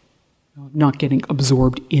relationship? Not getting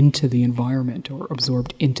absorbed into the environment or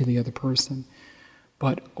absorbed into the other person,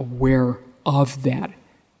 but aware of that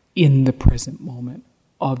in the present moment,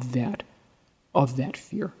 of that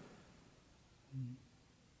fear.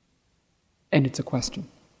 And it's a question.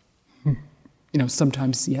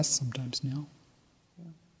 Sometimes yes, sometimes no.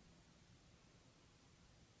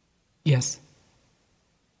 Yes.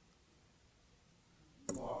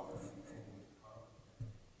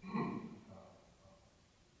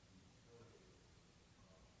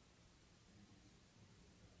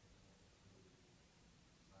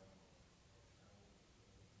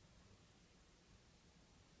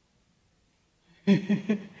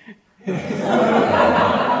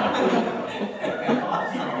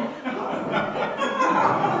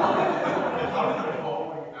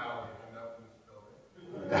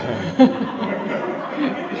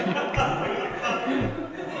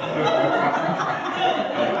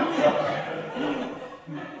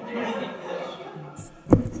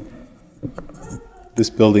 This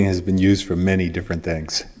building has been used for many different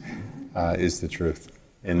things, is the truth.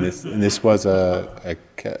 And this was a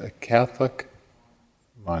Catholic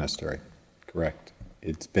monastery, correct.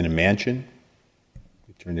 It's been a mansion.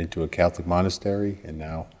 It turned into a Catholic monastery, and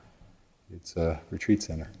now it's a retreat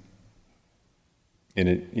center. And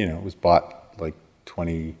it was bought like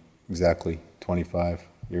 25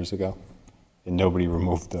 years ago, and nobody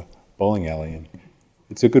removed the bowling alley. And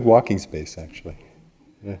it's a good walking space, actually.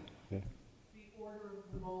 Yeah.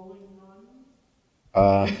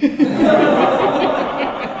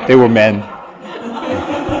 They were men.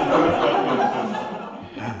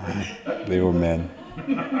 They were men.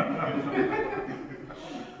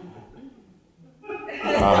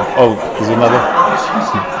 There's another.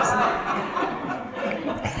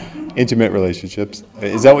 Intimate relationships.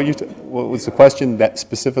 Is that what was the question? That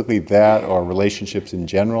specifically that, or relationships in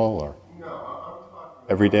general, or no, I'm talking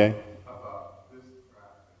every day? About this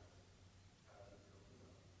practice.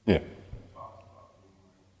 Yeah. It talks about being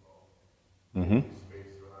mindful, Mm-hmm.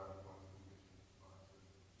 space around one's conditioned responses.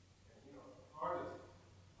 And the hardest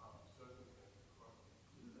circumstance, of course,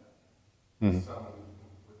 to do that. Mm-hmm. Someone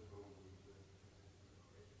with whom we live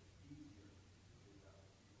it's easier to do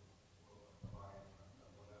that with people or clients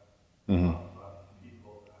or whatever. Mm-hmm. But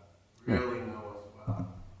people that really know us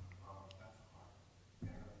well, that's hard.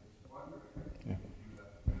 And I'm just wondering if you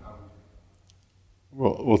have come to.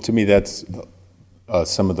 Well, to me, that's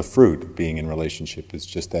some of the fruit of being in relationship is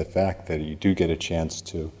just that fact that you do get a chance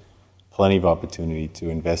to, plenty of opportunity to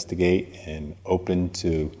investigate and open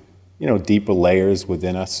to, deeper layers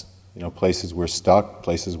within us, places we're stuck,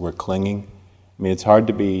 places we're clinging. I mean, it's hard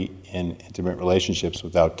to be in intimate relationships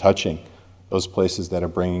without touching those places that are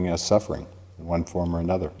bringing us suffering in one form or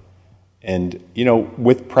another. And,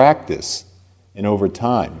 with practice and over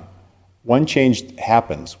time, one change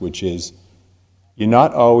happens, which is you're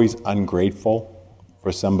not always ungrateful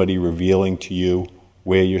for somebody revealing to you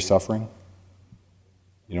where you're suffering.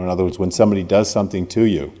 In other words, when somebody does something to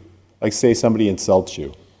you, like say somebody insults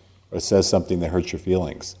you or says something that hurts your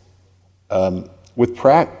feelings,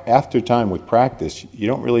 after time with practice, you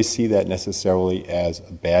don't really see that necessarily as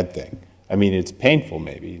a bad thing. I mean, it's painful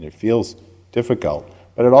maybe, and it feels difficult,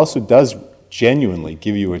 but it also does genuinely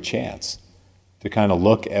give you a chance to kind of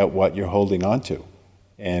look at what you're holding on to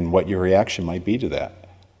and what your reaction might be to that.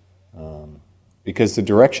 Because the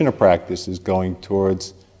direction of practice is going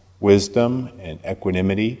towards wisdom and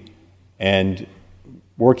equanimity, and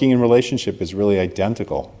working in relationship is really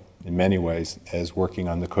identical in many ways as working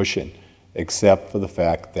on the cushion, except for the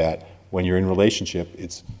fact that when you're in relationship,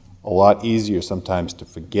 it's a lot easier sometimes to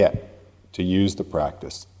forget to use the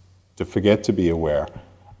practice, to forget to be aware,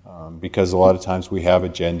 because a lot of times we have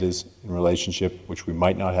agendas in relationship which we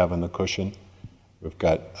might not have on the cushion.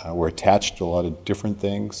 We're attached to a lot of different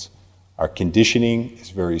things. Our conditioning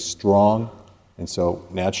is very strong, and so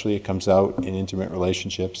naturally it comes out in intimate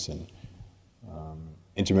relationships, and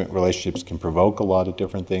intimate relationships can provoke a lot of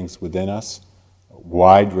different things within us.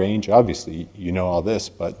 wide range. Obviously, you know all this,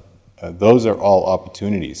 but those are all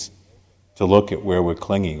opportunities to look at where we're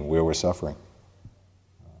clinging, where we're suffering.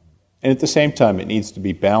 And at the same time, it needs to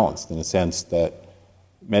be balanced in a sense that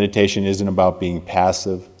meditation isn't about being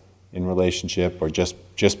passive in relationship or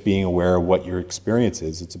just being aware of what your experience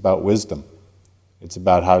is. It's about wisdom. It's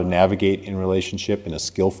about how to navigate in relationship in a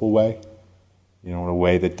skillful way, in a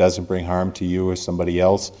way that doesn't bring harm to you or somebody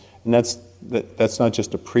else. And that's not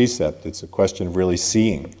just a precept. It's a question of really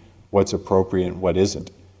seeing what's appropriate and what isn't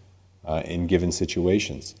in given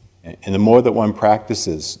situations. And the more that one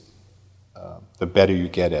practices, the better you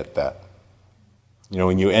get at that.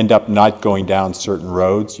 When you end up not going down certain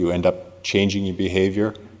roads, you end up changing your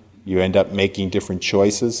behavior, you end up making different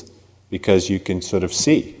choices because you can sort of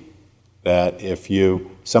see that if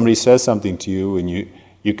somebody says something to you and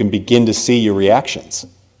you can begin to see your reactions.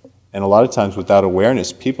 And a lot of times without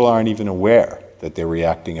awareness, people aren't even aware that they're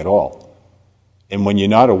reacting at all. And when you're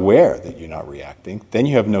not aware that you're not reacting, then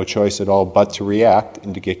you have no choice at all but to react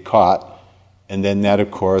and to get caught. And then that,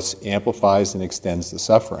 of course, amplifies and extends the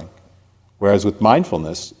suffering. Whereas with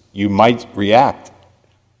mindfulness, you might react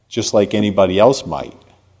just like anybody else might,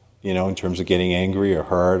 in terms of getting angry or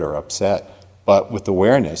hurt or upset. But with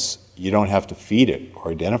awareness, you don't have to feed it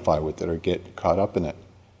or identify with it or get caught up in it.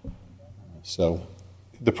 So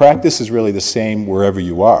the practice is really the same wherever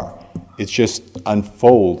you are. It just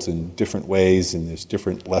unfolds in different ways and there's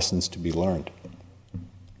different lessons to be learned.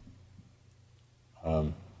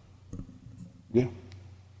 Yeah.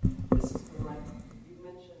 This is from you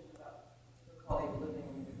mentioned about difficulty of living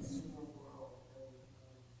in the consumer world, and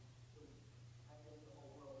I think the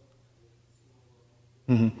whole world is a consumer world.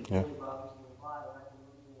 It Yeah. really bothers me a lot, and I've been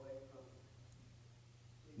moving away from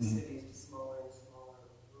big cities to smaller and smaller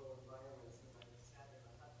rural environments, and I sat in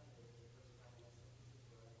a hut today for the first time, and I said, this is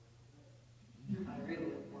where I want to live. I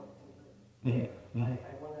really want to live there.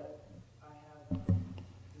 I want to, I have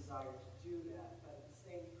desire to do that, but at the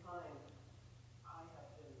same time, I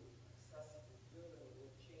have been excessively driven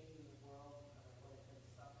with changing the world, and I want to end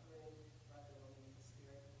suffering rather than being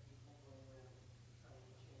hysterical people going around trying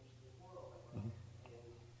to change the world. And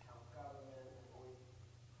how government and always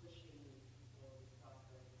pushing people to talk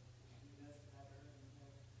to do this better and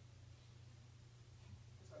that.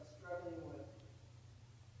 So I'm struggling with,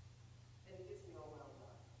 and it gets me all wound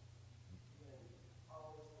up when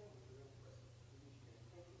all those things are in for evolutionary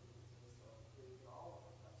thinking, and so we get all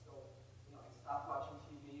of us. So, I stopped watching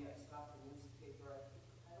TV, I stopped the newspaper,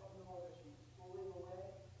 I don't know whether to be pulling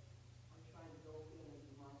away or trying to go in and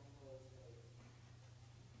be mindful and say,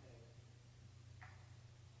 okay,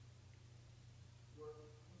 you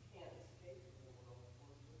can't escape from the world or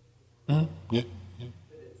live with the world, Yeah.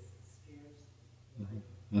 but it's scarce,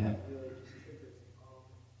 that really just triggers all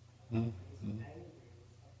this anger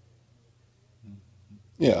and suffering.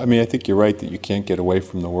 Yeah, I think you're right that you can't get away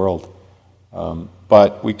from the world.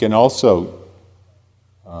 But we can also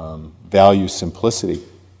value simplicity,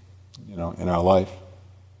 in our life.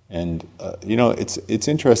 And, it's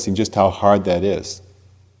interesting just how hard that is.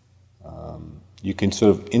 You can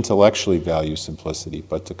sort of intellectually value simplicity,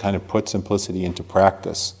 but to kind of put simplicity into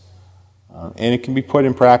practice. And it can be put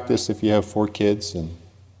in practice if you have 4 kids and,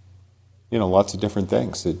 lots of different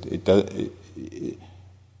things.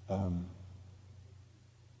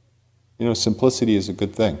 Simplicity is a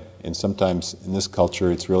good thing. And sometimes in this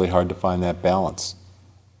culture, it's really hard to find that balance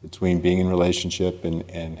between being in relationship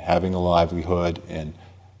and having a livelihood and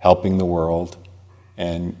helping the world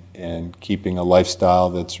and keeping a lifestyle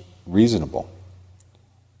that's reasonable.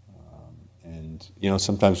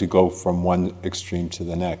 Sometimes we go from one extreme to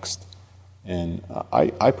the next. And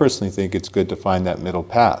I personally think it's good to find that middle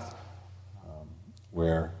path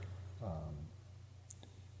where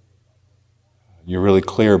you're really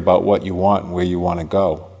clear about what you want and where you want to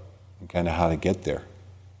go and kind of how to get there.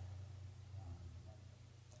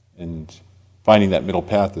 And finding that middle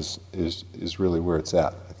path is really where it's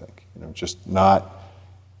at, I think. Just not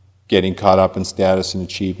getting caught up in status and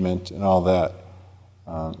achievement and all that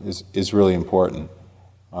is really important.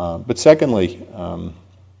 But secondly,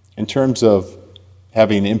 in terms of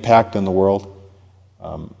having an impact on the world,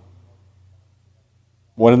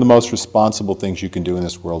 one of the most responsible things you can do in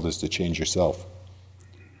this world is to change yourself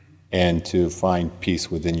and to find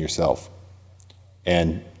peace within yourself.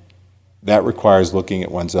 And that requires looking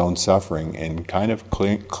at one's own suffering and kind of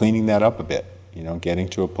cleaning that up a bit, getting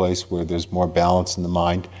to a place where there's more balance in the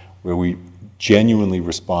mind, where we genuinely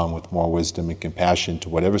respond with more wisdom and compassion to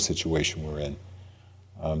whatever situation we're in.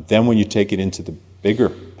 Then when you take it into the bigger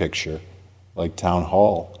picture, like town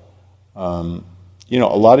hall, a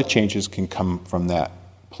lot of changes can come from that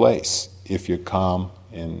place if you're calm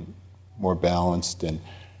and more balanced and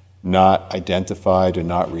not identified and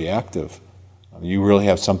not reactive, you really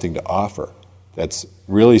have something to offer that's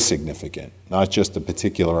really significant, not just a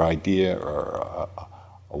particular idea or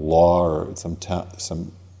a law or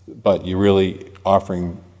but you're really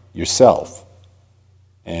offering yourself.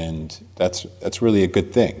 And that's really a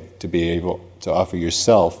good thing, to be able to offer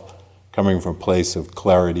yourself coming from a place of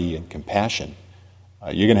clarity and compassion.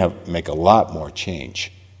 You're going to make a lot more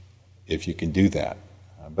change if you can do that.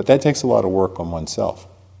 But that takes a lot of work on oneself.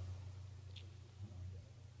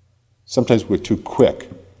 Sometimes we're too quick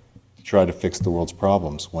to try to fix the world's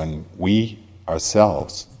problems when we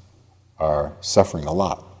ourselves are suffering a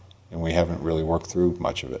lot and we haven't really worked through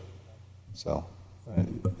much of it. So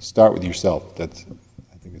start with yourself. I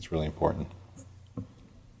think it's really important.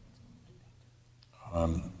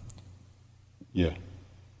 Yeah.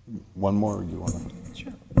 One more, or you want to?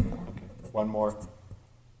 Sure. Okay. One more.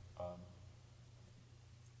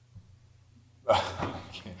 I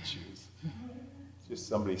can't choose. Just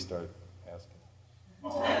somebody start asking.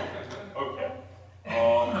 Okay.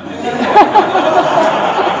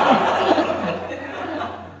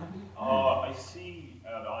 I see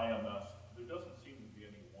at IMS there doesn't seem to be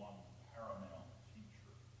any one paramount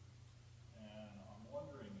teacher, and I'm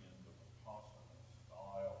wondering in the Vipassana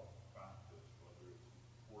style practice whether it's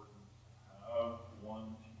important to have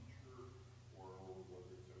one teacher or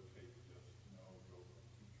whether it's okay to just go from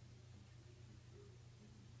teacher to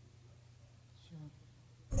teacher.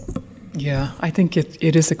 Yeah, I think it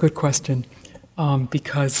is a good question,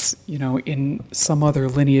 because, in some other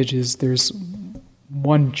lineages, there's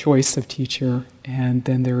one choice of teacher, and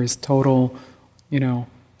then there is total,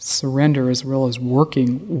 surrender as well as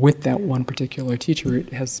working with that one particular teacher.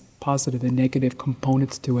 It has positive and negative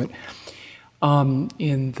components to it.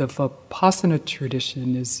 In the Vipassana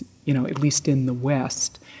tradition is, at least in the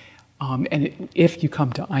West, if you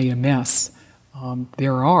come to IMS,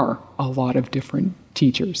 there are a lot of different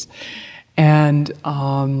teachers. And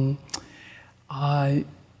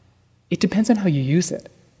it depends on how you use it.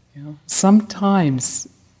 Sometimes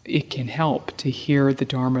it can help to hear the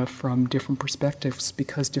Dharma from different perspectives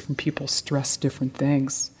because different people stress different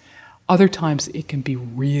things. Other times it can be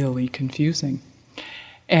really confusing.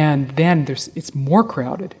 And then it's more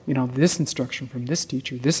crowded. This instruction from this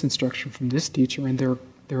teacher, this instruction from this teacher, and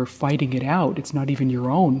they're fighting it out. It's not even your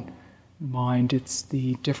own mind, it's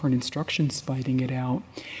the different instructions fighting it out.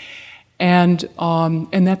 And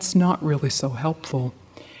that's not really so helpful.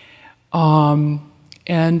 And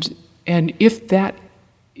if that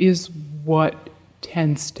is what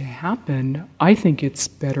tends to happen, I think it's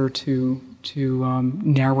better to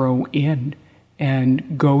narrow in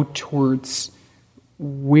and go towards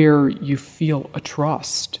where you feel a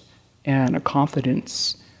trust and a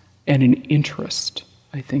confidence and an interest.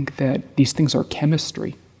 I think that these things are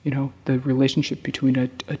chemistry. The relationship between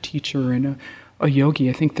a teacher and a yogi,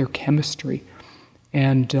 I think they're chemistry.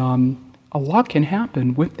 And a lot can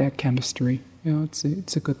happen with that chemistry.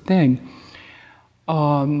 It's a good thing.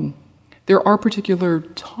 There are particular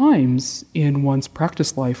times in one's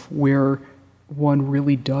practice life where one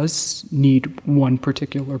really does need one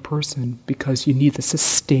particular person because you need the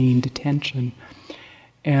sustained attention.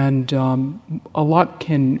 And a lot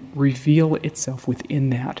can reveal itself within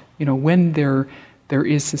that. When there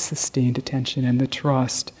is the sustained attention and the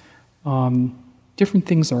trust, different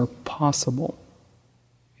things are possible.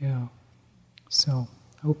 Yeah. So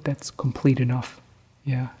I hope that's complete enough.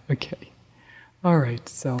 Yeah. Okay. All right.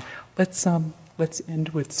 So let's end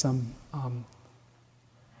with some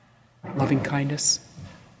loving kindness.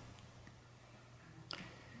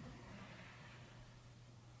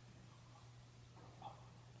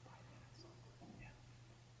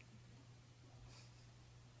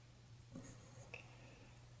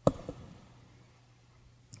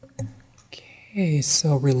 Okay,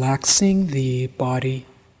 so relaxing the body,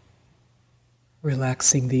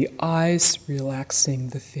 relaxing the eyes, relaxing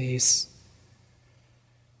the face,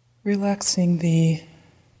 relaxing the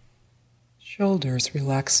shoulders,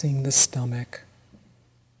 relaxing the stomach,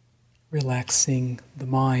 relaxing the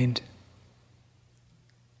mind,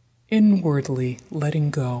 inwardly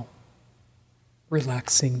letting go,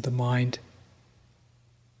 relaxing the mind.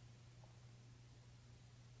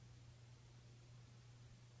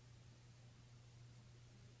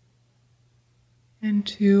 And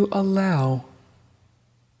to allow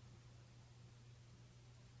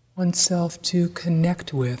oneself to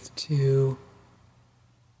connect with, to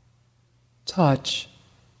touch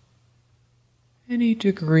any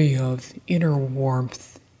degree of inner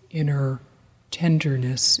warmth, inner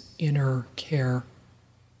tenderness, inner care.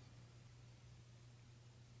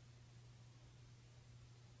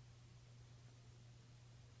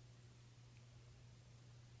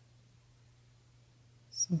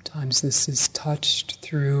 Sometimes this is touched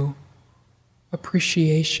through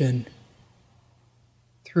appreciation,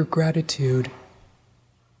 through gratitude.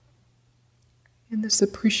 And this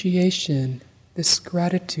appreciation, this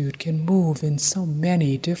gratitude can move in so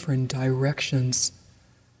many different directions.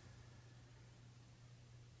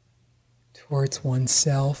 Towards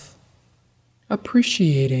oneself,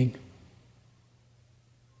 appreciating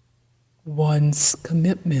one's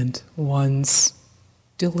commitment, one's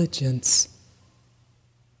diligence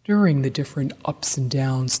during the different ups and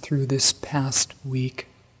downs through this past week.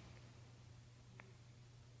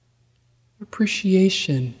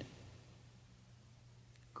 Appreciation,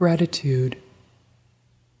 gratitude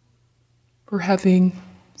for having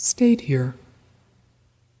stayed here,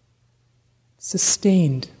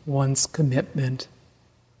 sustained one's commitment.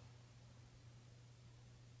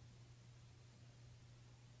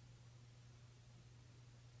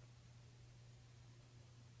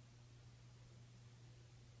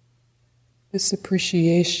 This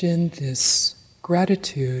appreciation, this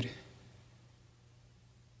gratitude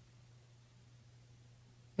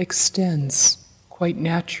extends quite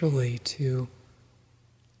naturally to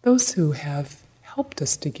those who have helped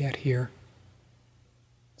us to get here.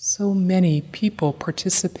 So many people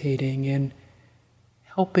participating in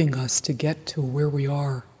helping us to get to where we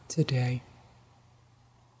are today.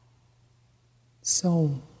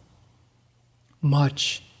 So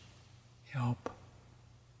much help.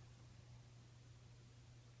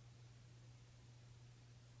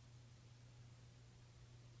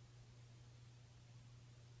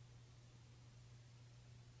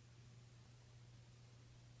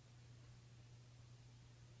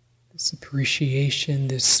 This appreciation,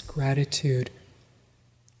 this gratitude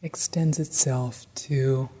extends itself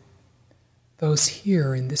to those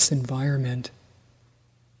here in this environment,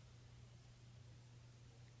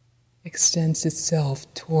 extends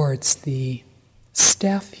itself towards the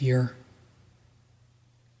staff here,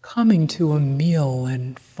 coming to a meal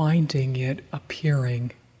and finding it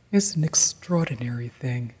appearing is an extraordinary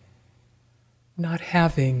thing. Not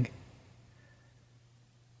having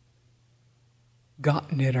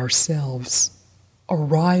gotten it ourselves,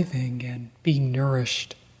 arriving and being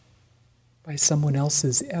nourished by someone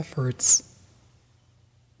else's efforts,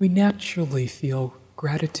 we naturally feel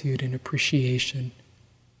gratitude and appreciation.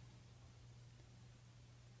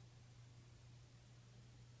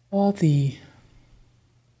 All the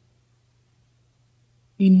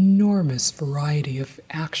enormous variety of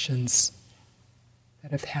actions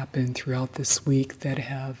that have happened throughout this week that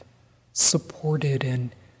have supported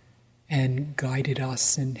and guided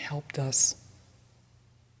us and helped us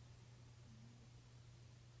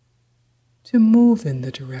to move in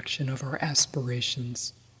the direction of our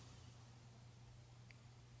aspirations.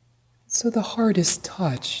 So the heart is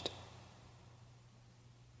touched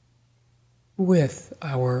with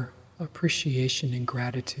our appreciation and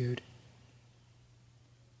gratitude,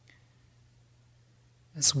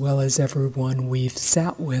 as well as everyone we've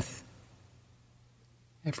sat with,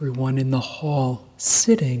 everyone in the hall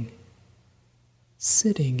sitting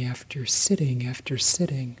after sitting after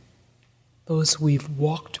sitting, those we've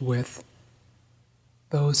walked with,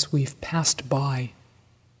 those we've passed by.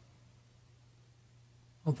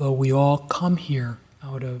 Although we all come here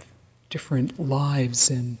out of different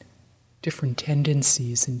lives and different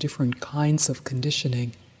tendencies and different kinds of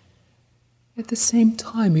conditioning, at the same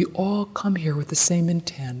time we all come here with the same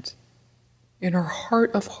intent. In our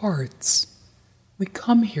heart of hearts, we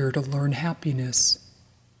come here to learn happiness.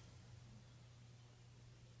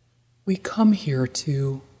 We come here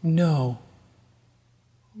to know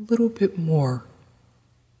a little bit more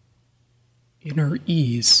inner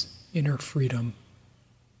ease, inner freedom.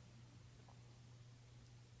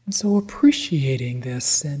 And so appreciating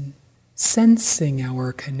this and sensing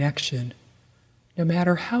our connection, no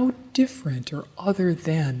matter how different or other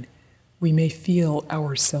than we may feel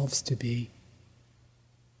ourselves to be.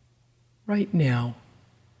 Right now,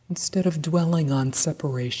 instead of dwelling on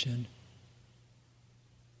separation,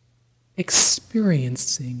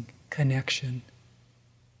 experiencing connection.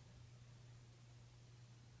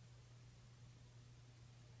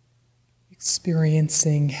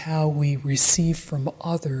 Experiencing how we receive from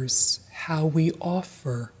others, how we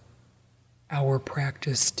offer our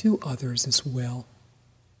practice to others as well.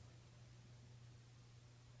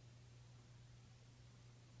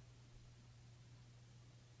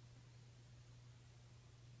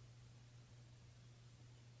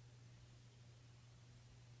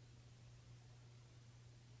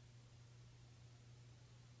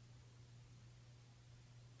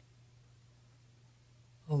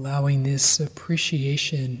 Allowing this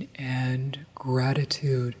appreciation and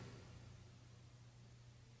gratitude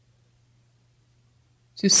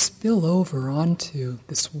to spill over onto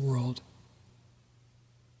this world.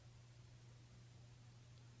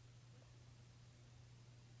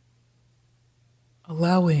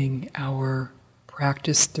 Allowing our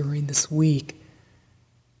practice during this week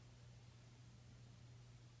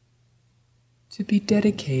to be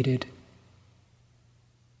dedicated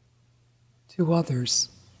to others.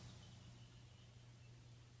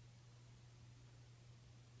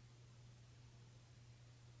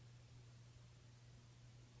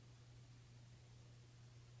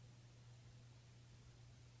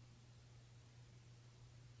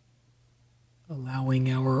 Allowing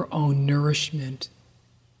our own nourishment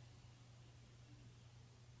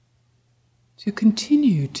to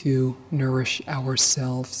continue to nourish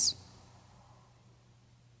ourselves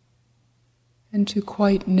and to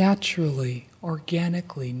quite naturally,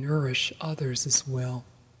 organically nourish others as well.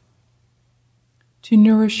 To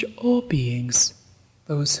nourish all beings,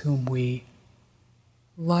 those whom we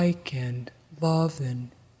like and love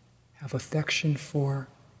and have affection for,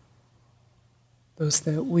 those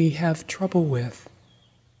that we have trouble with,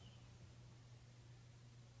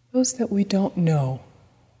 those that we don't know,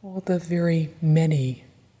 all the very many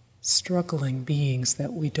struggling beings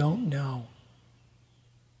that we don't know.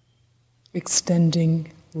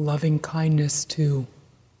 Extending loving kindness to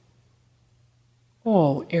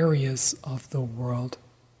all areas of the world,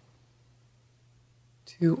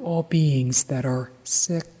 to all beings that are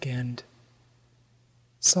sick and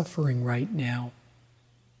suffering right now,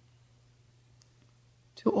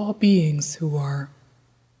 to all beings who are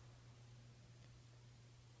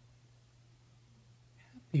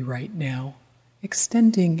happy right now,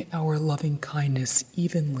 extending our loving kindness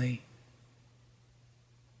evenly,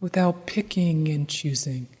 without picking and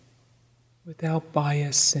choosing, without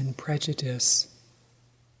bias and prejudice,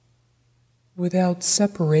 without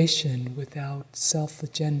separation, without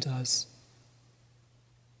self-agendas,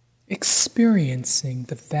 experiencing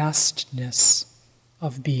the vastness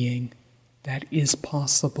of being that is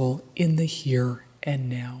possible in the here and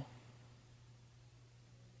now.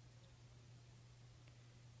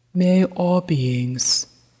 May all beings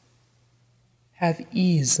have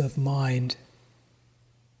ease of mind.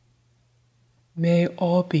 May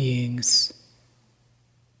all beings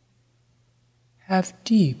have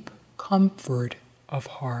deep comfort of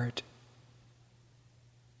heart.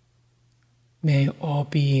 May all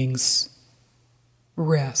beings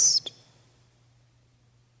rest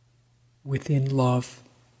within love,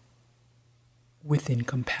 within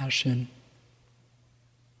compassion.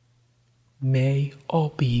 May all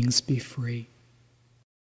beings be free.